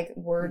some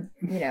word?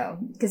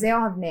 Because they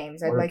all have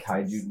names. I'd like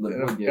kaiju.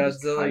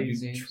 Godzilla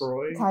using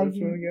Troy.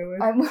 Kaiju.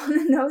 I want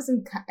to know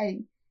some.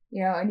 I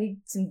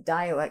need some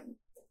dialect.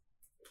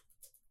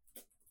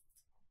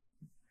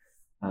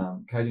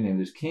 Kaiju name.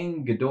 There's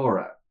King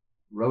Ghidorah,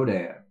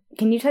 Rodan.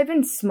 Can you type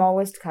in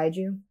smallest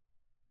kaiju?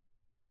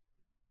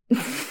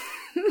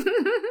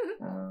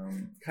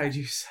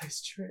 Kaiju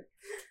size trick.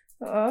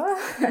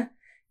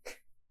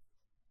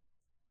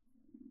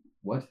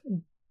 What?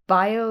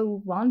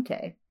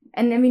 Biolante.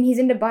 And I mean, he's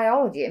into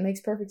biology. It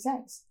makes perfect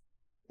sense.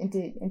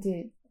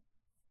 Into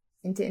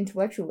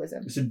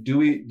intellectualism. So do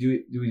we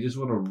just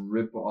want to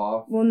rip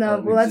off? Well,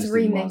 no. Well, let's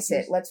remix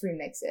it. Let's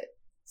remix it.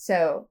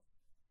 So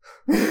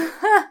let's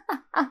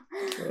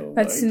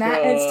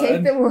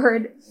take the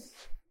word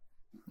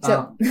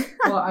So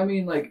Well, I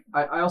mean, like,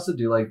 I also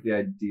do like the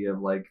idea of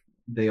like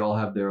they all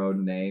have their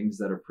own names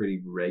that are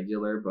pretty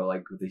regular, but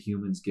like the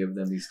humans give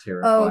them these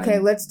terrifying. oh, okay,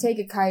 let's take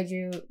a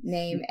kaiju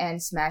name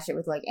and smash it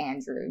with like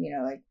Andrew,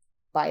 like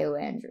Bio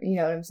Andrew. You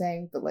know what I'm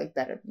saying? But like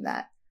better than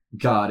that.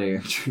 God,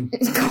 Andrew.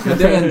 Good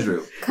day,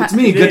 Andrew. It's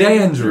me, good day,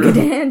 Andrew. Good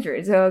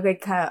Andrew. So okay,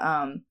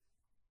 kind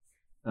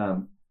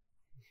of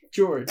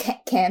George.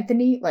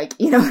 Canthony, like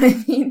you know what I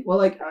mean? Well,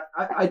 like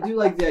I do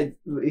like the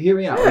hear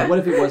me out. Like, what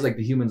if it was like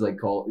the humans like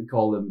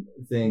call them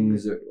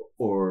things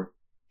or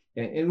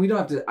and we don't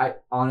have to. I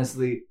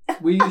honestly,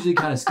 we usually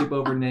kind of skip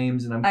over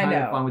names, and I'm kind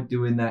of fine with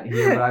doing that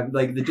here. But I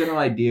like the general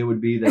idea would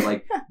be that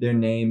like their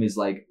name is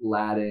like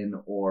Latin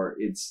or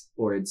it's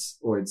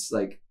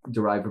like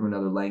derived from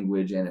another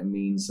language and it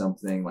means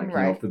something. Like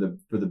Right. for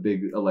the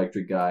big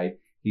electric guy,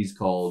 he's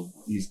called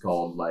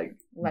like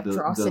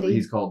Electrocity.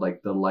 he's called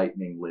like the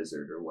lightning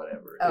lizard or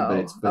whatever.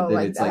 Oh, but then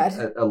like it's that.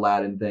 like a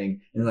Latin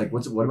thing, and like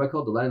what am I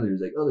called? The Latin lizard.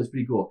 He's like, oh, that's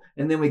pretty cool.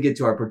 And then we get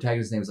to our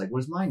protagonist's name. It's like,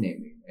 what does my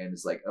name mean? And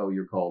it's like, oh,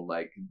 you're called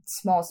like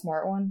Small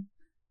smart one.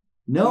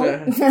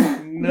 no.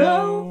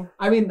 No.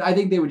 I mean, I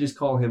think they would just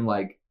call him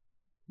like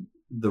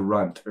the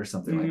runt or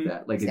something like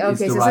that. Like it's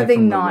Okay, so derived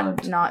something from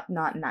the runt.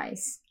 not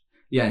nice.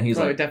 Yeah, and he's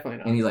Oh, like, definitely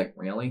not. and he's like,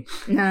 really?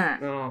 Nah.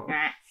 No.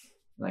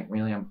 Like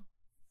really? I'm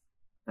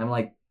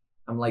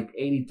like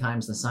 80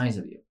 times the size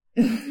of you.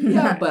 yeah,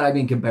 Yeah, but I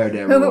mean, compared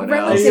to But everyone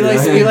else. He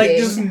relatively like, he like big.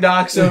 just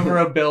knocks over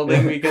a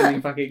building because he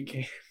fucking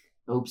can't.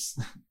 Oops.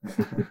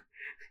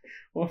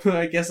 Well,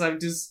 I guess I'm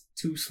just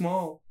too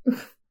small.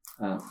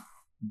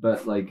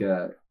 But like,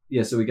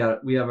 yeah. So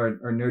we have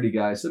our nerdy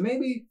guy. So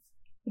maybe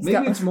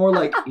got- it's more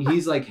like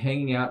he's like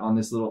hanging out on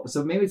this little.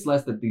 So maybe it's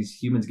less that these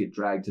humans get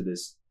dragged to the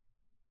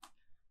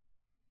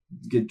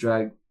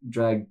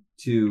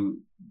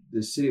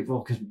city.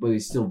 Well, but they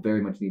still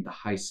very much need the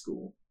high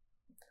school.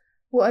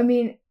 Well, I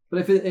mean,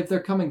 But if they're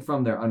coming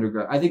from their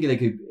undergrad, I think they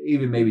could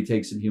even maybe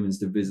take some humans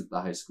to visit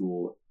the high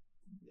school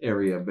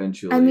area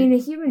eventually. the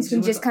humans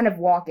can So just kind of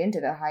walk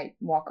onto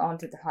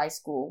the high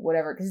school,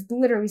 whatever, because it's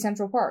literally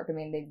Central Park. I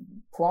mean, they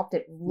plopped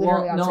it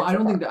literally on no, Central I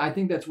don't Park. think I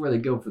think that's where they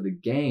go for the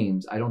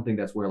games. I don't think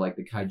that's where like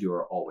the kaiju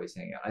are always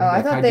hanging out. I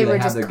think the thought kaiju, they were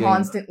have just their games-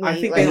 constantly. I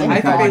think like, they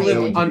embodied live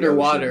into the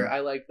underwater. ocean. I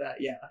like that.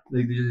 Yeah.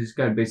 They just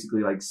kind of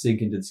basically like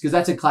sink into this because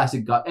that's a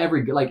classic.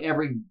 Every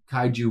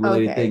kaiju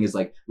related Okay. thing is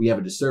like we have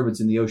a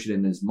disturbance in the ocean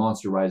and this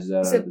monster rises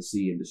out of the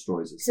sea and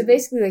destroys us. So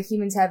basically, like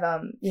humans have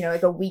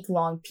like a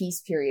week-long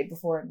peace period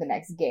before the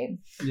next game.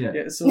 yeah.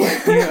 Yeah. So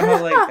like, you know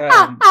how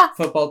like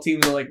football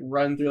teams will like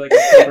run through like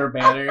a paper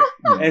banner.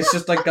 And it's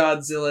just like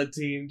Godzilla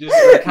team, just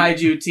a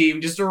kaiju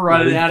team, just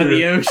running out of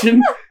the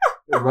ocean.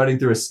 Running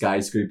through a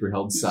skyscraper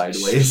held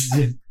sideways.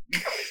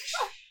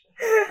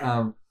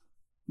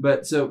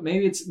 But so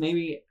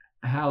maybe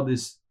how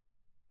this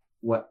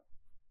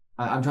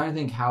I'm trying to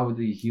think how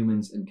the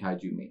humans and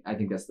kaiju meet. I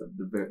think that's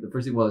the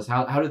first thing. Well, is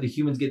how do the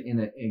humans get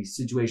in a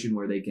situation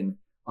where they can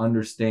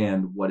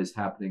understand what is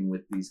happening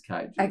with these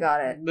kaiju? I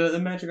got it. The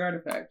magic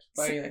artifact,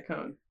 finding that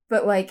cone.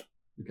 But like,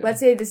 Okay. let's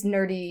say this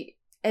nerdy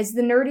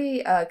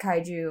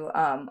kaiju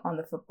on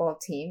the football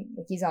team.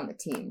 Like he's on the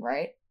team,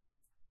 right?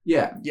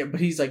 Yeah. Yeah, but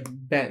he's like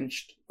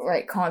benched.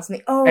 Right,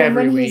 constantly. Oh, Every and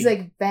when he's week.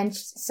 like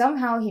benched,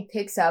 somehow he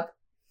picks up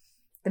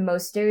the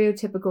most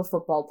stereotypical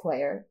football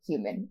player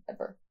human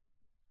ever.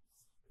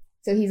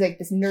 So he's like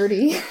this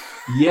nerdy.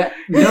 Yeah.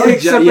 No.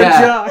 Except yeah.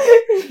 a jock.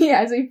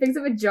 Yeah, so he picks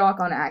up a jock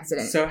on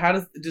accident. So how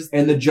does just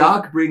And the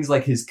jock brings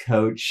like his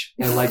coach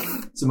and like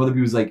some other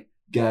people's like,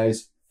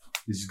 guys,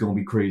 this is gonna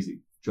be crazy.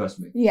 Trust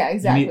me. Yeah,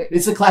 exactly.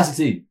 It's a classic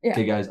scene. Yeah.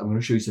 Okay, guys, I'm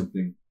gonna show you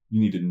something. You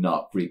need to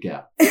not freak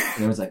out. And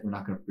everyone's like, we're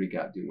not gonna freak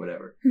out, dude.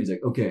 Whatever. He's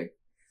like, okay.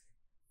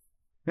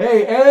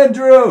 Hey,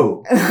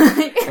 Andrew.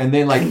 And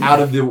then like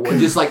out of the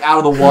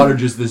water,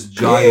 just this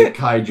giant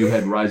kaiju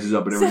head rises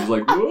up, and everyone's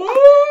like,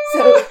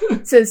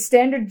 whoa! So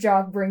standard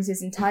jock brings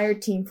his entire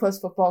team plus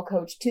football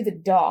coach to the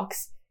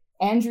docks.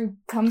 Andrew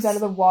comes out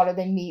of the water,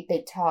 they meet,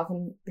 they talk,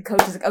 and the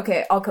coach is like,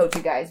 okay, I'll coach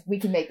you guys. We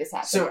can make this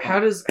happen. So how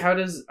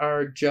does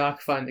our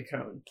jock find the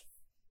cone?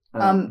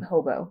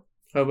 Hobo.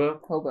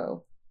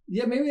 Hobo?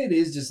 Yeah, maybe it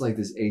is just like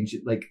this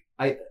ancient, like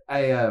I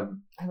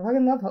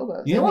fucking love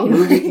hobos. you know I what mean,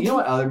 movie? You know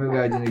what other movie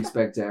I didn't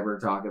expect to ever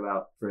talk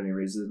about for any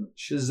reason?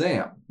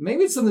 Shazam.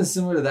 Maybe it's something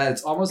similar to that.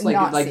 It's almost like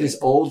Not this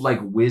safe. old like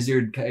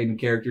wizard kind of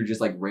character,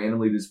 just like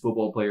randomly this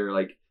football player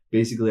like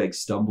basically like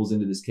stumbles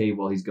into this cave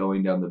while he's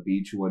going down the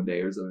beach one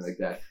day or something like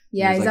that.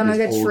 Yeah, There's, he's like, on like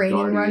this a old training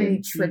run and he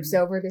guardian. trips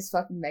over this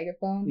fucking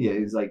megaphone. Yeah,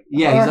 he's like Or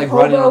running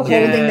hobo on the holding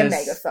the Yes.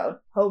 megaphone.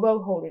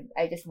 Hobo holding.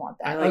 I just want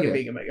I that. like Okay. it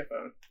being a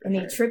megaphone. for And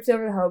he sure. trips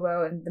over the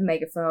hobo and the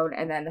megaphone,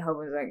 and then the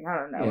hobo's like, I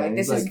don't know, Yeah, like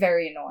he's this is like-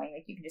 very annoying.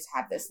 Like you can just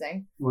have this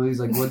thing. Well,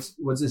 he's like,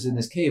 what's this? In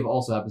this cave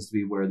also happens to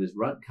be where this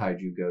runt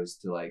kaiju goes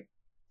to like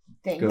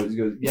goes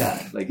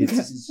yeah, like it's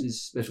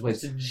his special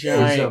place. It's a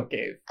giant So-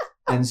 cave.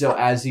 And so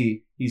as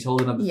he's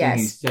holding up the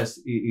Yes. thing,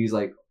 he's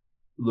like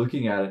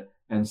looking at it,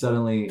 and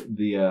suddenly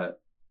the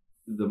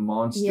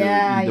monster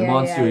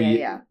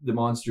the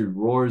monster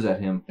roars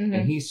at him, Mhm.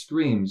 and he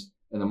screams,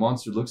 and the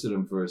monster looks at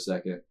him for a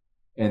second,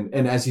 And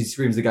as he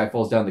screams, the guy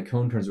falls down. The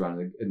cone turns around,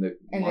 and the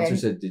monster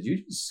said, "Did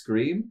you just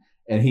scream?"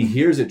 And he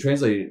hears it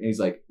translated, and he's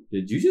like,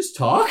 "Did you just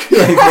talk?"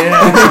 Like,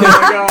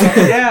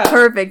 yeah.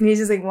 Perfect. And he's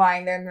just like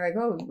lying there, and they're like,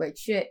 "Oh, like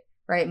shit."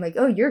 Right? I'm like,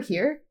 "Oh, you're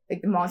here."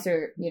 Like the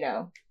monster,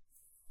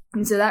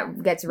 and so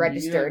that gets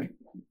registered.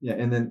 Yeah,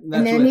 and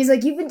then he's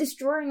like, "You've been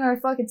destroying our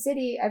fucking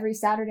city every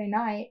Saturday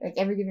night, like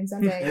every given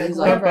Sunday, And he's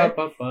like like,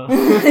 whatever."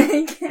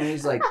 and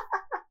he's like,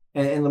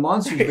 and the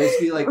monster's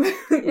basically like, "We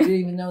didn't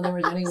even know there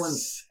was anyone."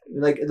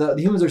 Like the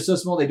humans are so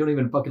small, they don't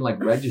even fucking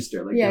like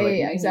register. Like, Yeah, they're like, yeah,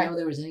 "We didn't exactly. know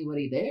there was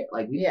anybody there.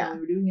 Like, we Yeah. didn't know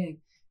we were doing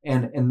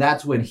anything." And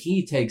that's when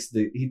he takes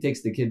the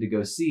kid to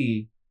go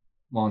see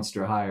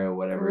Monster High or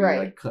whatever.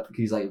 Right.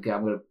 He's like, "Okay,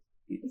 I'm gonna."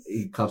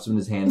 He cuffs him in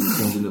his hand, he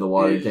swings into the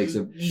water, he takes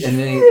him, and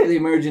then they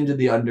emerge into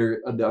the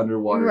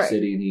underwater Right.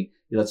 city, and he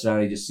lets it out.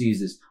 And he just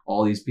sees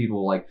all these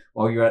people like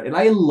walking around, and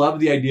I love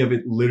the idea of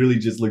it. Literally,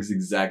 just looks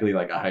exactly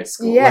like a high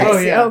school. Yes. Oh,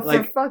 yeah. For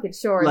Like- fucking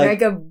sure. like-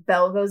 Like a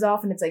bell goes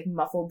off and it's like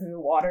muffled through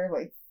the water.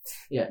 Like,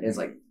 Yeah, it's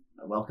like,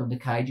 "Welcome to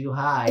Kaiju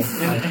High."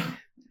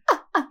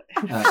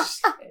 As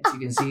you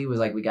can see, was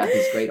like we got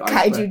this great art.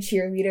 kaiju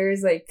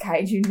cheerleaders, like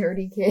kaiju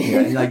nerdy kids. Yeah,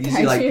 and, like you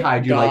see like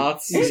kaiju, like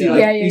Goths. you see Yeah. like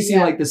Yeah, you see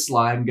yeah. like the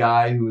slime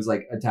guy who was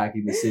like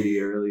attacking the city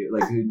earlier,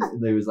 like who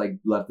they was like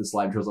left the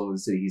slime trails all over the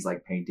city. He's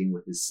like painting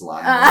with his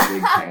slime on a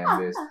big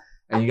canvas.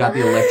 And you got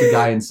the electric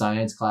guy in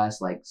science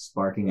class like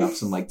sparking up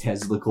some like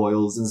Tesla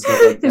coils and stuff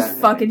like that. Just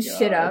fucking Oh my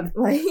shit God. up.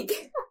 Like,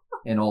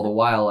 And all the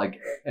while, like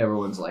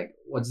everyone's like,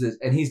 "What's this?"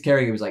 And he's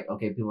carrying it. He's like,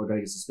 "Okay, people are gonna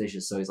get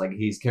suspicious." So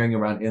he's carrying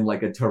around in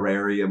like a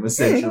terrarium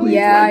essentially.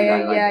 Yeah, Like, yeah,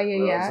 like, yeah, like,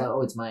 yeah, yeah. So,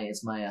 "Oh, it's my he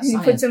science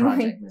puts some like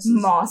project, Mrs.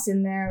 moss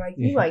in there. Like,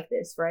 you Yeah. like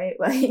this, right?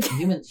 Like,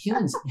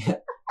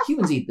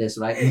 Humans eat this,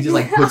 right?" And he just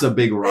like puts a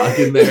big rock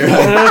in there.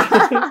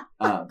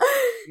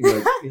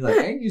 He's like,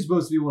 "Ain't you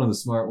supposed to be one of the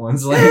smart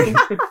ones?" Like,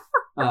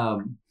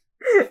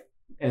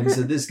 and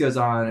so this goes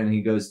on, and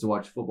he goes to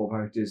watch football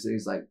practice, and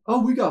he's like,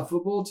 "Oh, we got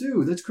football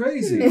too. That's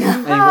crazy." And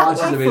he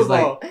watches him.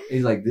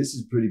 He's like, "This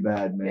is pretty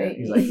bad, man."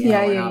 He's like,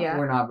 Yeah.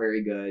 We're not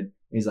very good." And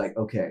he's like,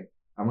 "Okay,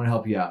 I'm gonna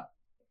help you out,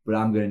 but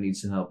I'm gonna need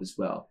some help as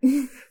well."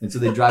 And so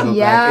they drive him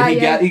back,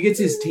 and he gets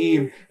his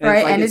team, and Right,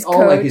 it's like and it's his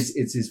all like coach.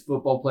 it's his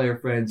football player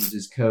friends, it's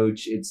his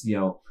coach, it's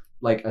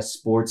like a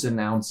sports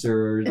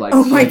announcer, like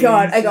oh my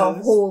god, like a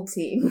Jesus. whole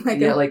team. Like,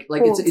 yeah, a like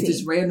whole it's this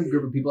team. random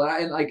group of people,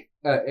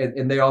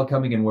 and they're all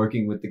coming and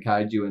working with the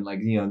kaiju, and like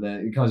then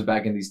it comes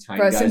back in these tiny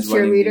For guys some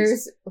running cheerleaders.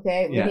 these,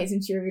 Okay, Yeah. we need some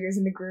cheerleaders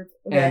in the group.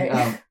 Okay.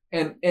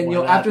 and Why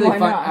not?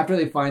 after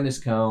they find this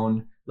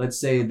cone, let's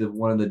say that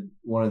one of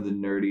the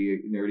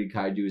nerdy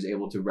kaiju is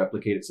able to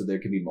replicate it, so there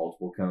can be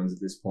multiple cones at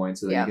this point,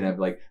 so that Yeah. you can have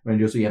like so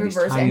you have these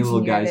Reverse tiny little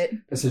engineered guys. it.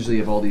 Essentially,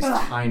 you have all these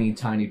Ugh.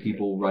 tiny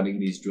people running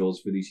these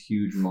drills for these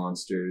huge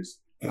monsters.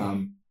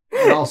 And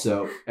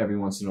also, every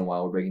once in a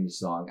while, we're breaking the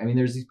song. I mean,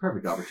 there's these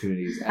perfect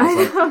opportunities I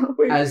as know.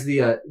 as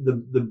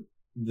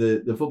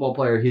the football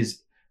player.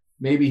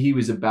 Maybe he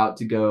was about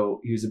to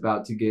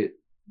get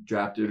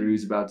drafted, or he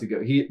was about to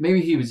go.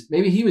 Maybe he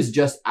was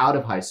just out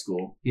of high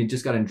school. He had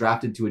just gotten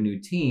drafted to a new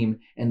team,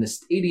 and the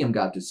stadium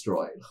got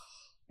destroyed,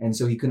 and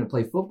so he couldn't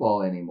play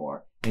football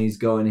anymore. And he's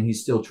going, and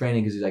he's still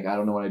training because he's like, "I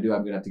don't know what I do.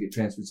 I'm gonna have to get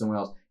transferred somewhere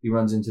else." He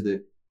runs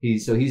into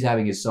he's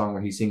having his song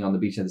where he's singing on the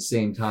beach at the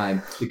same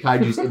time. The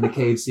kaiju's in the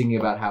cave singing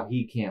about how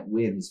he can't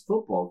win his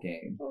football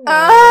game,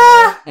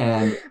 Ah!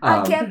 and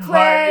I can't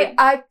play.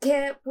 I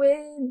can't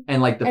win.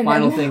 and like the And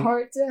final then thing,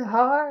 heart to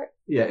heart.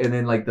 yeah, and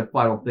then like the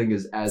final thing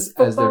is as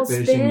Football they're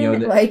finishing,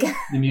 spin, the like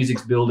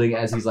music's building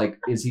as he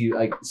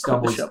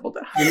stumbles. Shovel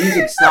down. The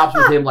music stops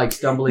with him like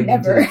stumbling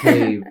Never. into the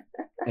cave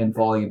and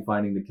falling and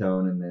finding the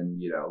cone, and then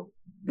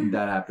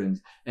that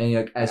happens. And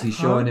like, as he's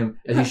showing him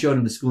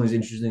the school, he's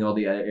introducing all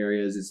the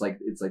areas. It's like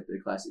the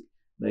classic,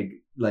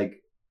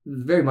 like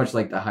very much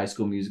like the High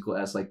School Musical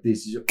as like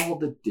this is all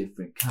the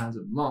different kinds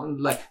of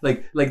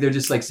like they're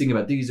just like singing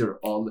about these are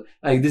all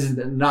like this is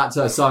not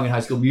a song in High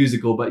School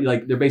Musical, but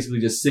like they're basically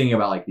just singing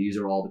about like these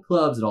are all the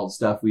clubs and all the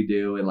stuff we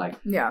do and like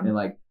yeah. and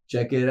like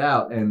check it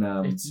out and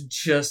It's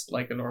just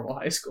like a normal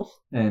high school.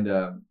 and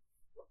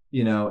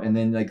and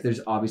then like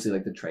there's obviously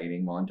like the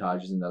training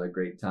montage is another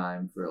great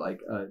time for like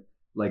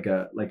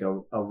a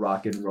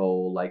rock and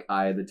roll like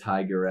Eye of the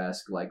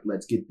Tiger-esque like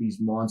let's get these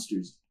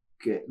monsters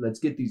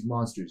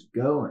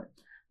going.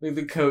 Like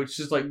the coach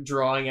just like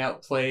drawing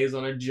out plays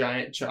on a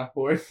giant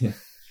chalkboard.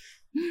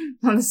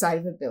 On the side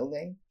of a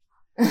building.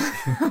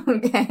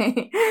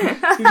 Okay.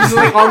 He's just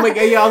like on like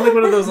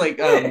one of those like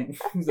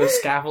the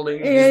scaffolding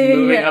just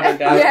moving up and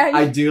down. Yeah.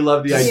 I do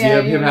love the idea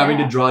of him having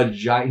yeah. to draw a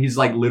giant. He's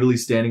like literally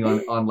standing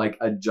on like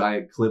a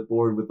giant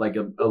clipboard with like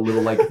a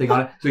little like thing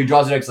on it. So he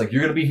draws it next like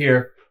you're gonna be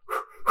here.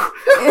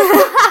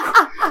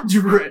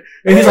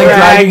 And he's like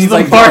dragging, he's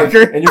like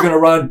marker. and you're gonna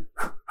run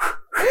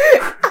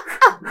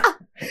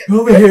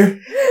over here,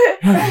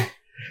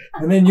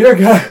 and then you're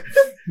gonna.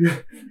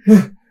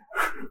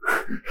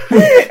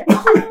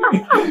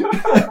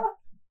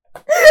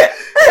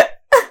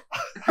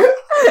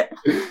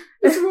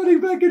 It's running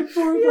back and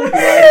forth like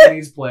writing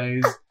these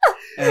plays,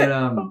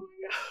 and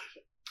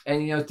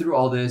through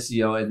all this,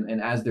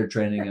 and as they're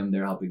training him,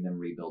 they're helping them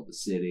rebuild the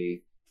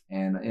city,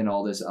 and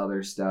all this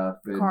other stuff.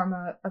 And,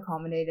 Karma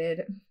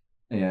accommodated.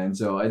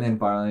 and then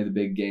finally the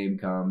big game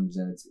comes,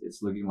 and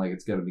it's looking like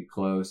it's going to be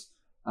close.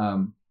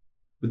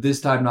 But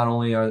this time, not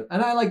only and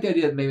I like the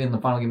idea that maybe in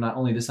the final game, not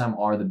only this time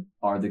are the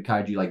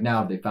kaiju, like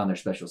now they found their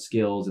special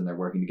skills and they're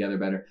working together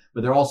better,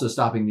 but they're also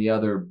stopping the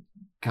other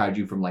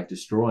kaiju from like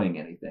destroying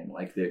anything.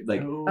 Like they're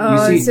like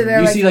you see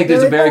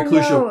there's a very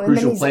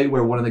crucial play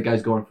where one of the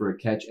guys going for a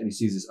catch and he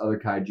sees this other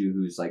kaiju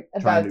who's like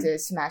about to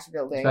smash a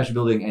building. Smash a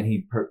building, and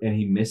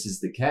he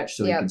misses the catch,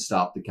 so he can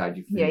stop the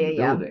kaiju from hitting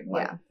the building.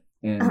 Like,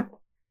 and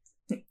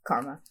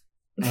Karma.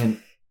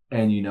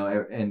 And you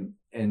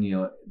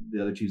know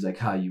the other two's like,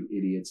 "Ha, you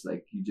idiots!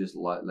 Like you just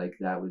like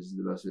that was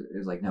the best." It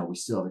was like, "No, we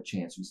still have a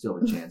chance. We still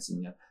have a chance."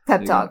 And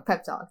pep talk.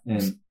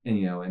 And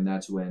and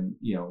that's when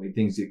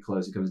things get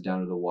close. It comes down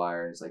to the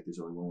wire, and it's like there's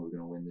only one way we're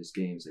gonna win this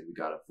game. It's like we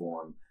gotta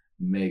form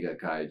Mega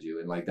Kaiju,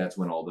 and like that's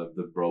when all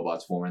the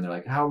robots form, and they're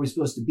like, "How are we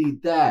supposed to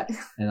beat that?"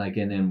 And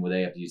then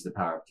they have to use the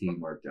power of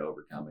teamwork to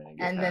overcome it.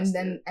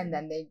 And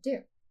then they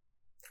do.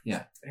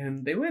 Yeah,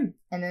 and they win.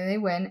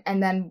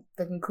 And then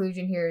the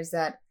conclusion here is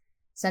that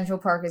Central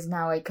Park is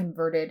now a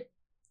converted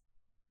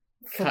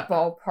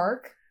football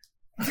park.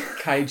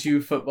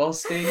 Kaiju football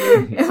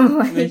stadium.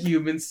 The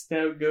humans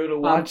now go to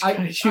watch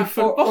kaiju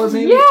football. Or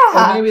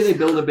maybe they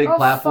build a big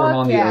platform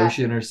on the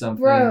ocean or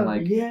something.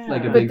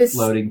 Like a big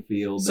floating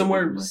field.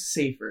 Somewhere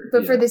safer.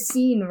 But for the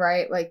scene,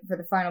 right, like for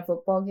the final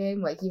football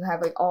game, like you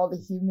have like all the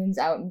humans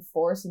out in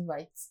force and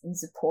like in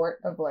support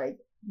of like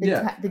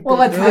they're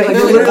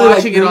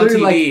watching it on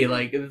TV.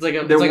 Like it's like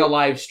a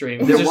live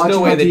stream. They're watching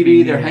on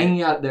TV. They're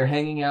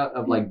hanging out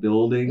of like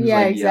buildings.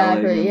 Yeah, like,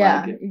 exactly.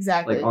 Yelling,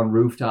 exactly. Like on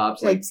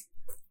rooftops. Like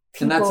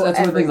and that's one of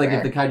the things. Like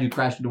if the kaiju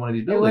crashed into one of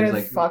these buildings,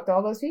 like fucked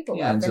all those people.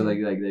 Yeah, and so they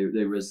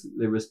risk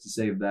to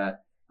save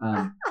that.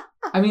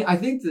 I mean, I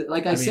think that,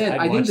 like I said,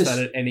 I think that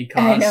at any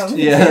cost. I know.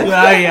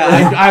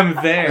 Yeah, I'm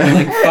there.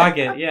 Like, fuck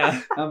it.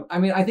 Yeah. I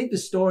mean, I think the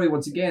story,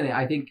 once again,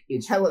 I think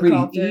it's pretty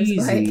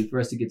easy for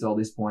us to get to all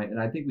this point, and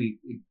I think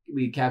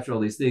we captured all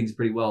these things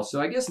pretty well. So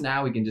I guess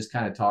now we can just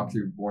kind of talk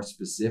through more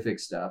specific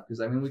stuff,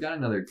 because I mean, we got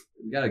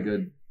a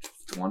good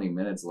 20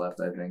 minutes left,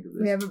 I think, of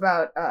this. We have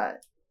about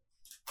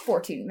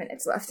 14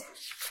 minutes left.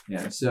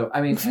 Yeah. So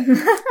I mean,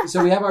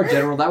 so we have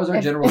that was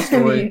our general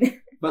story.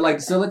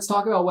 But so let's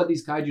talk about what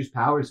these kaiju's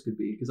powers could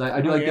be, because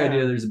I do like the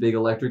idea there's a big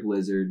electric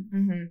lizard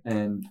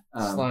and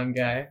slime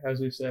guy, as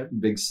we said,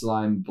 big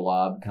slime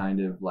blob kind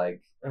of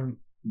like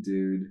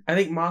dude. I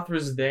think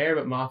Mothra's there,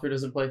 but Mothra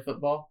doesn't play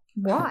football.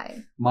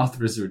 Why?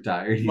 Mothra's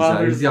retired.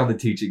 He's on the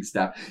teaching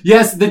staff.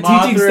 Yes, the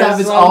teaching staff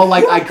is all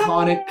like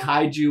iconic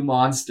kaiju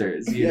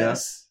monsters.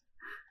 Yes.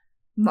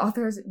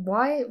 Mothra's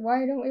why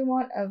don't we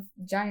want a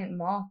giant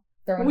moth?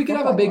 We could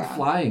have a big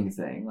flying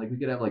thing. Like we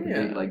could have like a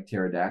big like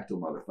pterodactyl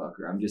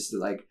motherfucker. I'm just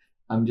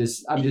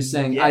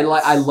saying. Yeah.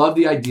 I love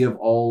the idea of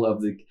all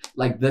of the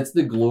that's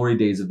the glory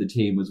days of the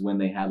team, was when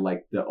they had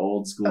like the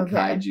old school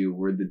kaiju.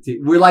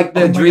 We're like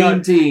the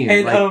dream team.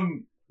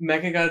 And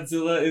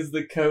Mechagodzilla is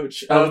the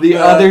coach of the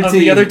other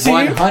team.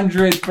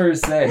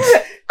 100%.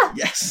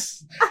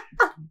 Yes.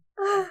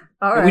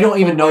 All right. We don't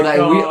even know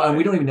that.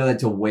 We don't even know that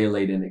till way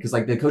late in it, because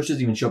like the coach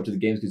doesn't even show up to the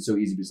games because it's so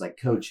easy. But it's like,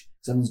 "Coach,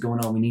 something's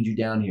going on. We need you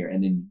down here."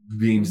 And then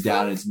beams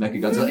down, and it's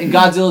Mechagodzilla, and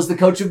Godzilla's the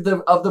coach of the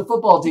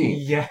football team.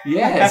 Yeah.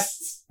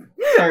 Yes.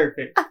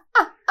 Perfect.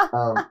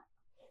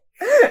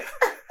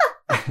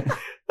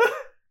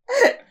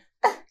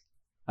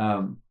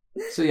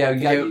 So yeah,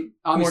 you got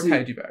obviously more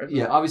kaiju powers.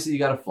 Yeah, obviously you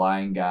got a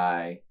flying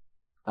guy.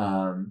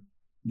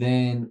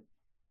 Then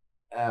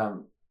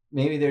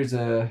maybe there's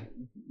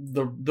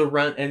the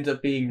run ends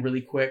up being really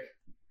quick.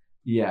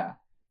 Yeah,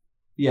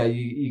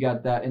 you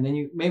got that, and then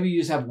you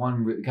just have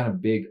one kind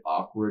of big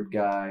awkward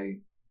guy.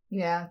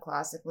 Yeah,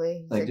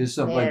 classically. Like just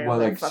some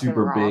like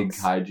super rocks. Big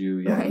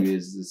kaiju. Yeah, right. He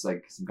is just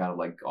like some kind of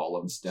like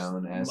golem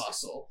stone-esque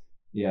muscle.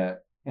 Yeah,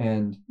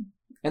 and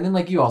then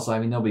like you also, I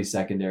mean, nobody's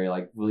secondary.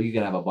 Like, well, you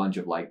can have a bunch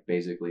of like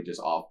basically just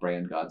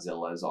off-brand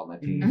Godzillas on the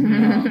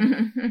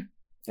team.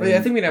 I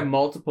think we'd have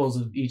multiples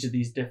of each of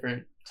these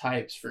different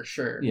types for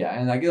sure. Yeah,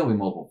 and like there'll be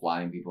multiple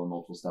flying people and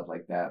multiple stuff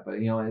like that. But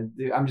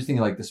I'm just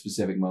thinking like the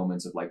specific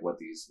moments of like what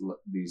these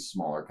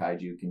smaller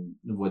kaiju can,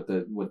 what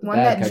the one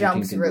that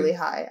jumps really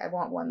high. I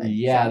want one that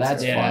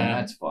that's fun.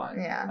 That's fun.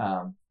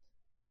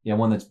 Yeah.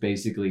 One that's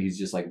basically he's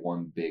just like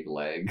one big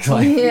leg.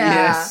 Like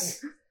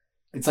yes.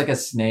 It's like a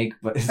snake,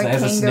 but it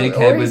has a snake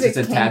head, but it's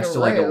attached to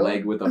like a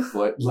leg with a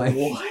foot. Like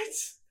what?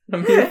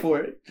 I'm here for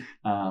it.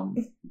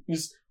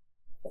 Just.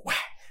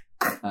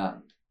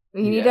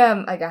 We need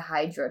like a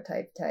Hydra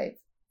type,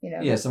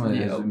 Yeah, someone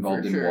that is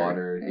involved in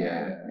water.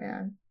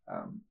 Yeah.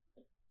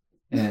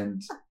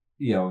 And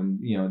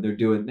they're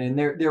doing, and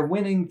they're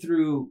winning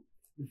through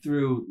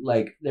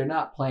like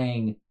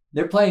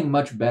they're playing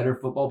much better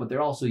football, but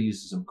they're also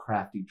using some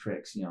crafty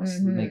tricks,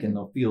 making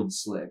the field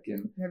slick,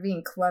 and they're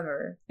being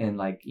clever, and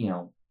like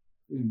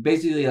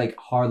basically like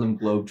Harlem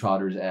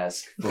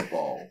Globetrotters-esque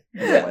football.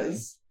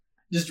 Yes.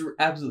 Just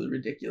absolutely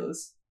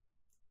ridiculous.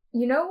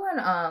 You know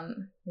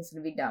when this is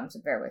gonna be dumb, so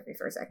bear with me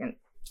for a second.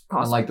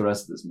 Unlike the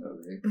rest of this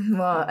movie.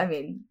 Well, I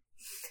mean,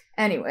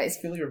 Anyways,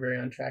 I feel like we're very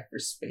on track for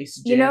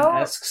Space You know,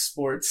 Jam-esque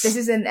sports. this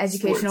is an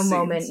educational Sports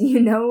moment. scenes. You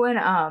know when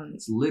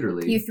It's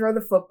literally you throw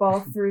the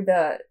football through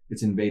the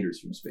it's invaders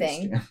from Space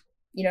thing. Jam.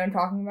 you know what I'm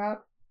talking about?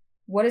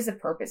 What is the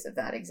purpose of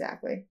that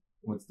exactly?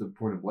 What's the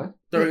point of what?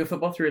 Throwing a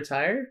football through a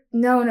tire?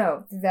 No,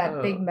 that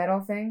Oh. big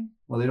metal thing.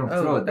 Well, they don't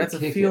throw it. They That's a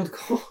kick field it.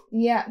 goal.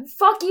 Yeah,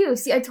 fuck you.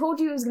 See, I told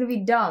you it was gonna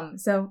be dumb.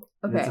 So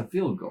It's okay. a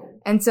field goal.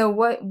 And so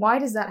what? Why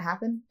does that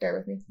happen? Bear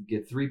with me. You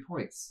get 3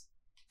 points.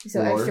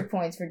 So Or- extra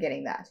points for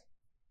getting that.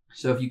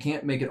 So if you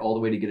can't make it all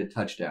the way to get a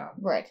touchdown,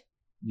 Right.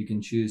 you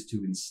can choose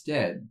to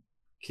instead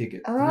kick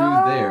it through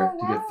Oh, there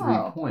to get 3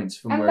 wow. points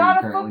from I'm where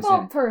not you're a currently football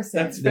standing.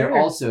 person. That's There fair.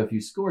 also, if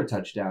you score a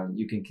touchdown,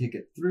 you can kick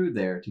it through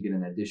there to get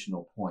an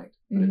additional point.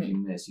 But if you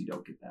miss, you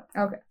don't get that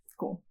point. Okay,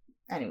 cool.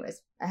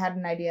 Anyways, I had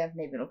an idea.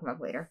 Maybe it'll come up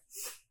later.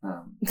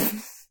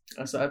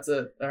 So that's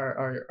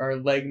our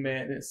leg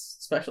man is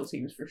special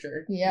teams for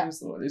sure. Yeah. He's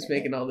the one who's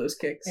making all those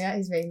kicks. Yeah,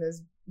 he's making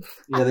those.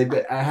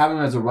 Yeah, I have him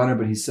as a runner,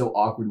 but he's so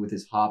awkward with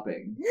his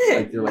hopping.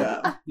 Like they're like,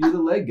 Yeah. "You're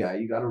the leg guy.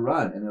 You got to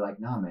run," and they're like,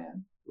 "Nah,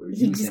 man. We're He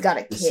using just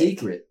gotta the kick."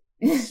 secret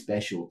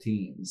special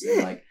teams."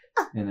 And like,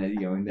 and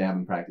then they have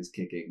him practice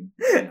kicking.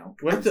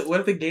 What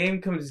if the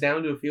game comes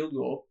down to a field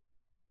goal?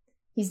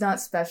 He's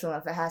not special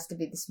enough. It has to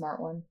be the smart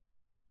one.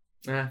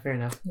 Fair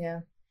enough.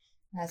 Yeah.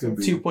 Has Could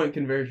to. be. 2-point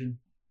conversion.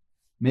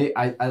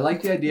 I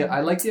like the idea. I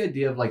like the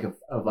idea of like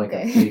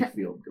Okay. a fake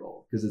field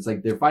goal because it's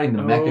like they're fighting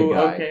the mecha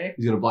guy. Okay.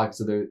 He's gonna block,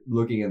 so they're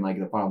looking, and like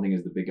the final thing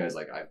is the big guy's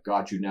like, "I've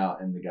got you now,"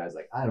 and the guy's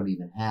like, "I don't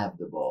even have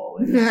the ball."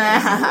 And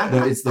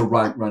it's the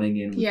running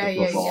in with Yeah, the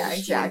yeah, football, yeah, scoring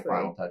exactly.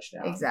 final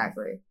touchdown.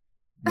 Exactly.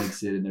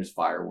 Makes it, and there's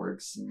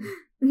fireworks and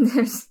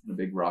There's- a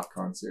big rock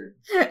concert,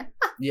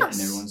 Yes.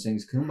 and everyone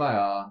sings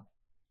 "Kumbaya,"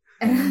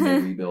 and then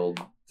they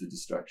rebuild the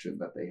destruction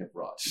that they have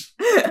wrought.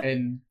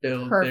 And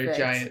build Perfect. their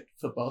giant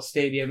football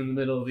stadium in the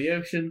middle of the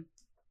ocean.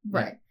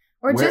 right.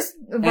 Or Where- just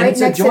And right it's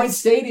a next joint to.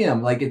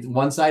 stadium. Like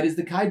one side is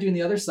the kaiju, and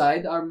the other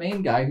side, our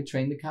main guy who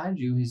trained the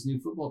kaiju, his new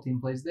football team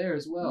plays there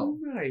as well.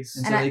 Nice.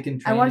 And And so they can I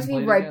train want and to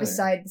be play right together.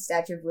 beside the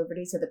Statue of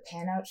Liberty, so the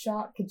pan out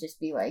shot could just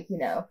be like,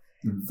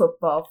 Mhm.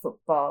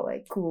 football,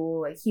 like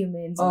cool, like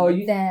humans, Oh, and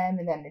you- them,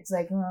 and then it's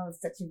like, oh,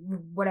 it's such a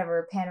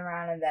whatever, pan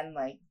around, and then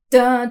like,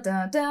 dun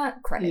dun dun,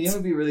 You credits. know, it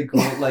would be really cool.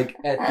 Like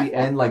at the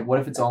end, like what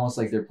if it's almost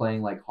like they're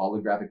playing like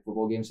holographic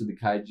football games, so the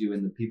kaiju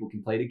and the people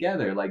can play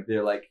together, like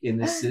they're like in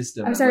this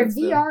system. I'm that sorry, lets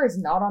them- VR is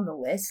not on the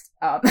list.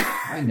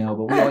 I know,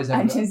 but we always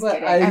have. I'm just but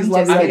kidding. I I'm just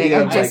love just the kidding. idea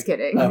I'm of, just like,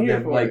 kidding. of Here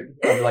them, for like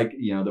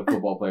it. the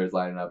football players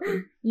lining up.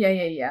 And,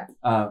 Yeah.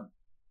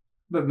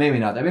 but maybe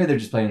not that. Maybe they're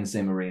just playing in the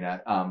same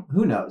arena.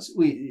 Who knows?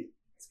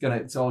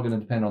 It's all gonna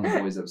depend on the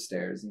boys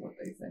upstairs and what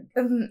they think.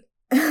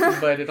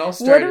 But it all What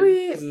do started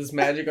we- with this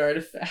magic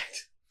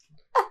artifact.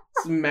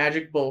 This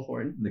magic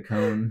bullhorn. The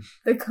cone.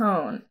 The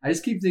cone. I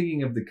just keep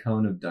thinking of the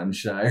cone of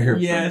Dunshire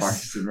Yes. from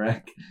Parks and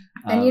Rec.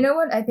 And you know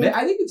what? I think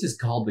I think it's just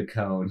called the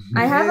cone.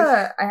 I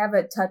have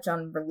a touch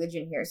on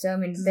religion here. So I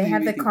mean, they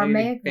have the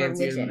karmic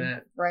Fancier than religion,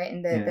 that. right?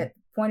 And Yeah. the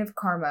point of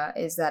karma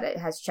is that it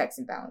has checks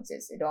and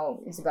balances. It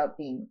all is about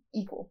being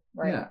equal,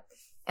 right? Yeah.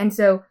 And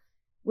so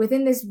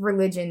within this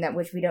religion that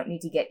which we don't need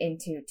to get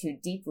into too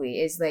deeply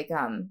is like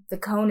the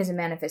cone is a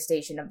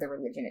manifestation of the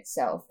religion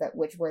itself, that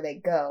which where they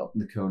go.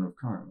 The cone of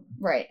karma.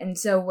 Right. And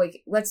so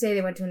like let's say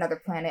they went to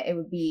another planet, it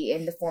would be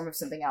in the form of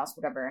something else,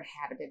 whatever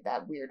inhabited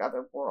that weird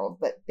other world.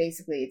 But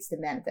basically it's the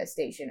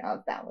manifestation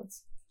of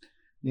balance.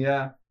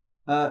 Yeah.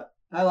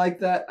 I like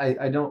that.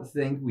 I don't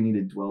think we need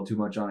to dwell too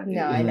much on it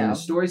No, in I know. a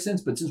story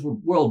sense, but since we're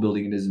world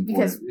building, it is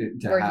important Because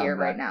to we're have here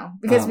that. right now.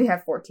 Because Um, we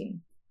have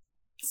 14.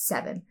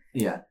 7.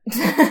 Yeah.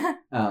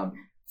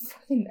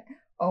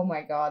 Oh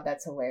my god,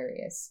 that's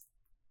hilarious.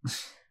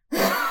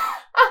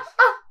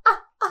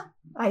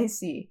 I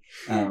see.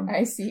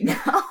 I see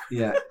now.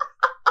 Yeah.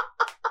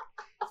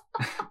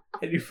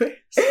 Anyway.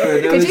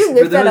 Could you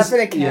lift that up for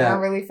the camera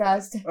really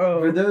fast?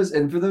 For those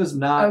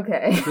not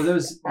Okay. for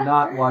those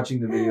not watching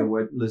the video,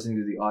 listening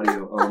to the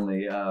audio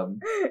only,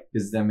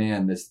 because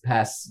this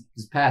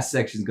past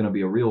section is going to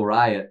be a real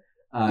riot.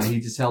 He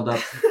just held up.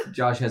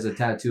 Josh has a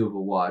tattoo of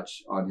a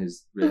watch on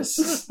his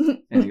wrist,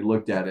 and he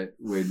looked at it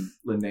when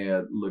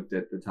Linnea looked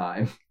at the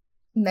time.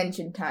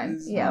 Mention time.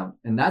 Yeah.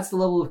 And that's the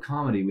level of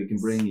comedy we can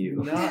bring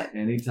you Not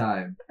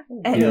anytime.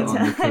 Anytime.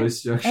 On the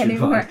Construction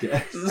Anymore.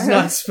 Podcast. This is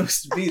not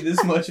supposed to be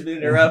this much of an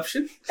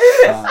interruption.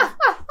 Uh,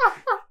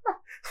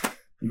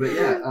 but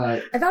yeah,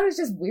 I thought it was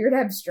just weird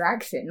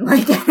abstraction.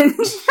 Like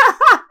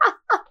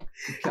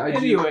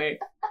Anyway.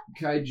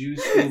 Kaiju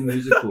School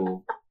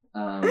Musical.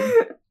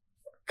 Kaiju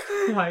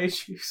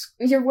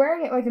you're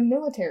wearing it like a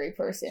military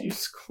person.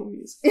 School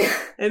Music.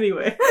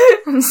 Anyway.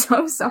 I'm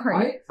so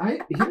sorry.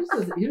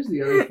 Here's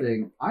the other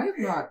thing. I have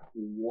not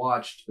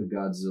watched a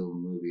Godzilla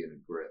movie in a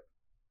grip.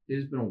 It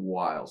has been a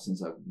while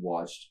since I've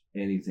watched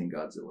anything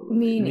Godzilla related.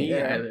 Me Me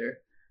neither. either.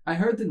 I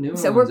heard the new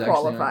So ones we're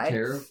actually aren't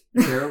qualified.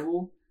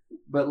 terrible,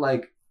 but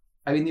like,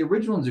 I mean, the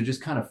original ones are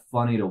just kind of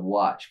funny to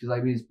watch because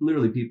I mean, it's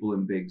literally people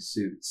in big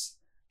suits.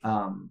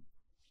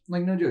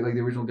 Like no joke, like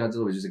the original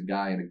Godzilla was just a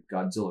guy in a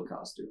Godzilla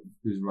costume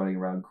who's running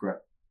around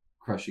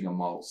crushing a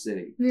model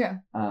city. Yeah,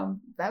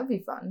 Um, that would be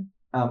fun.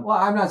 well,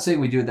 I'm not saying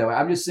we do it that way.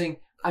 I'm just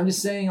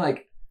saying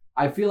like,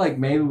 I feel like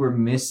maybe we're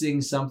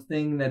missing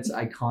something that's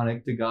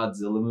iconic to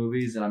Godzilla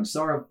movies, and I'm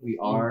sorry if we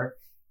are.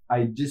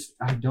 I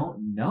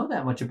don't know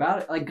that much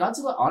about it. Like,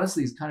 Godzilla,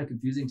 honestly, is kind of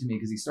confusing to me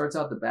because he starts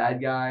out the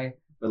bad guy,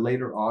 but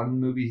later on in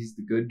the movie, he's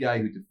the good guy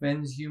who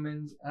defends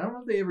humans. I don't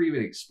know if they ever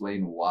even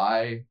explain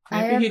why.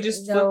 Maybe he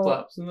just flip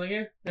flops and like,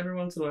 yeah, every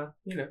once in a while,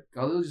 you know.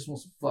 Godzilla just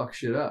wants to fuck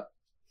shit up.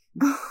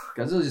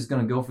 Godzilla's just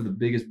gonna go for the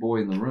biggest boy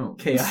in the room.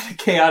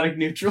 Chaotic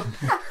neutral.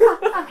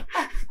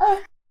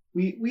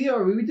 We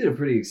did a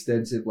pretty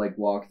extensive like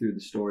walk through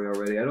the story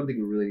already. I don't think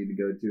we really need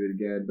to go through it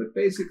again. But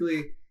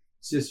basically,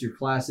 it's just your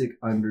classic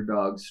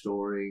underdog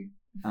story.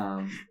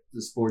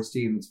 The sports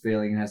team that's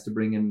failing and has to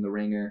bring in the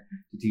ringer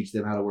to teach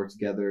them how to work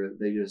together.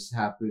 They just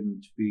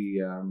happen to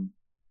be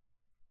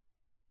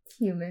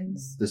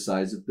Humans. the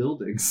size of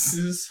buildings.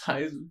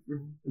 Twice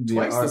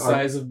the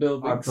size of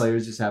buildings. Our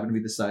players just happen to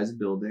be the size of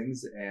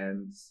buildings,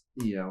 and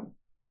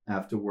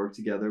have to work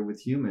together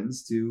with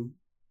humans to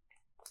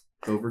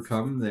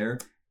overcome their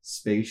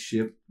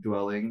spaceship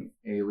dwelling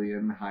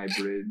alien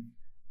hybrid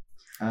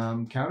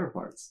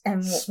counterparts.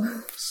 And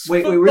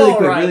Wait, really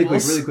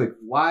quick.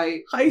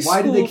 Why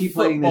do they keep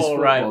playing this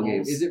football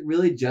game? Is it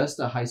really just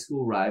a high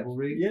school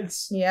rivalry?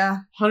 Yes. yeah,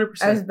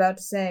 100%. I was about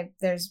to say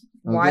there's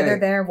why they're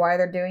there, why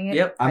they're doing it.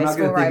 Yep. I'm High not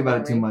going to school think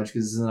about it too rivalry. much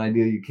because it's an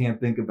idea you can't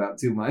think about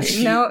too much.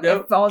 No,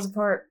 Nope. it falls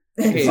apart.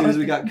 As soon as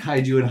we got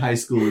kaiju in high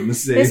school in the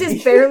same. This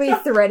is barely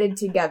threaded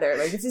together.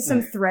 Like, this is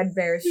some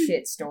threadbare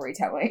shit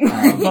storytelling.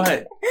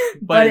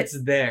 But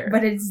it's there.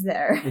 But it's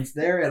there. It's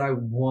there and I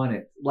want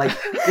it. Like,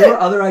 there were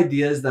other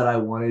ideas that I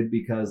wanted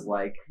because,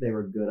 like, they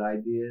were good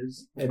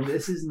ideas. And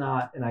this is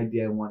not an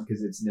idea I want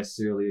because it's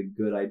necessarily a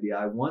good idea.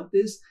 I want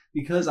this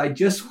because I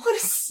just want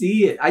to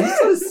see it. I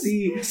just want to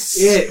see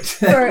it.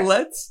 For-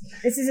 Let's.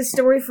 This is a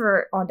story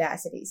for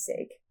audacity's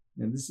sake.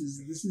 And this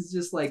is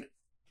just like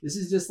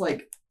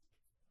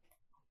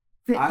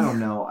I don't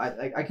know.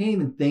 I can't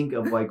even think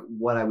of like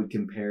what I would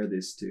compare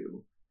this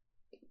to.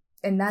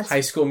 And that's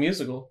High School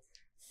Musical.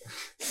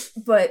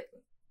 but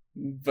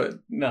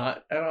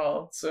not at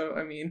all. So,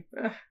 I mean,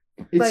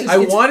 Like,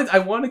 I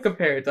want to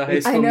compare it to High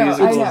School I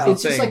Musical. know.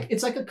 It's just like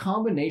it's like a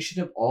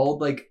combination of all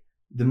like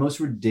the most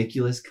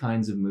ridiculous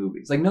kinds of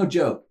movies. Like, no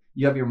joke.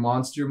 You have your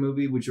monster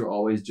movie, which are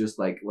always just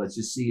like, let's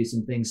just see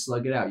some things,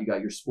 slug it out. You got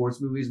your sports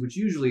movies, which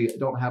usually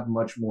don't have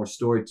much more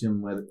story to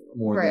them,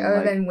 more right, than other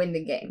like, than win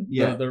the game.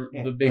 yeah,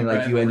 the big and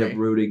like you end up rivalry.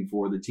 rooting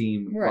for the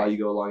team while Right. you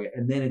go along.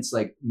 And then it's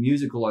like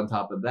musical on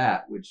top of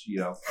that, which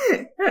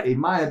in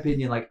my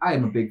opinion, like I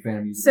am a big fan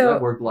of musicals. So-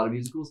 I've worked a lot of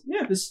musicals.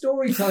 Yeah. The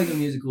storytelling of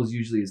musicals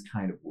usually is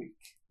kind of weak.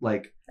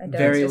 Like, I don't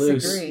Very disagree.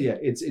 loose. yeah,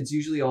 it's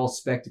usually all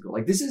spectacle.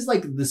 Like, this is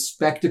like the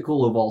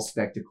spectacle of all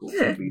spectacles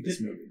would be this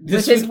movie.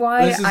 Which is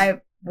why I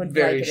would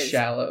very like it.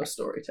 shallow I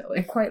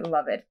storytelling. quite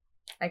love it.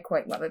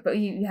 But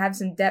you have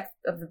some depth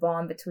of the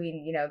bond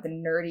between, the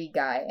nerdy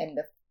guy and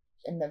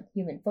the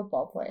human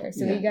football player.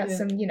 So Yeah. you got Yeah.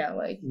 some,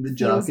 like The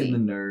jock feelsy.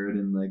 and the nerd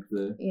and like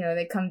the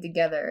They come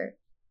together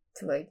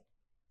to like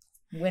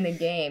win a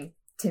game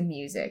to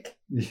music.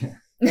 yeah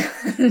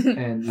Kaiju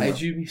and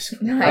Kaiju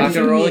musical. Kaiju Rock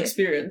and roll mu-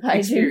 experience.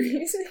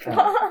 music.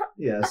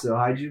 yeah. So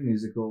Haiju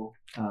musical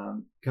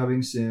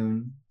coming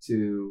soon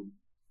to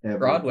everything.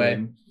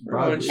 Broadway. We're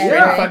going Everything. straight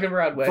to fucking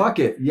Broadway. Fuck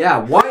it. Yeah.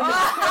 Why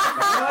not?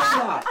 Why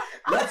not?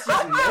 Let's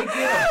just make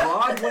it a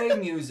Broadway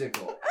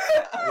musical.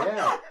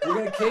 Yeah, we're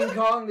gonna King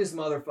Kong this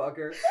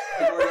motherfucker,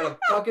 and we're gonna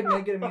fucking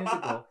make it a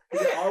musical.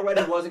 Because it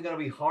already wasn't gonna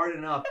be hard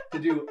enough to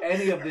do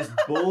any of this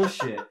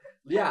bullshit.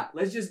 Yeah,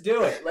 let's just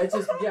do it.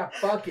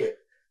 Fuck it.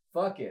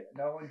 Fuck it.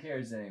 No one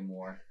cares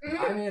anymore.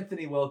 I'm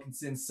Anthony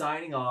Wilkinson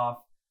signing off.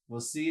 We'll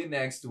see you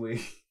next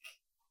week.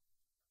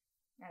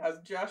 I'm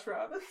Josh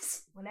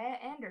Robbins. Linnea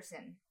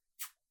Anderson.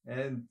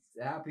 And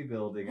happy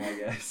building, I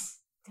guess.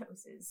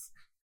 Doses.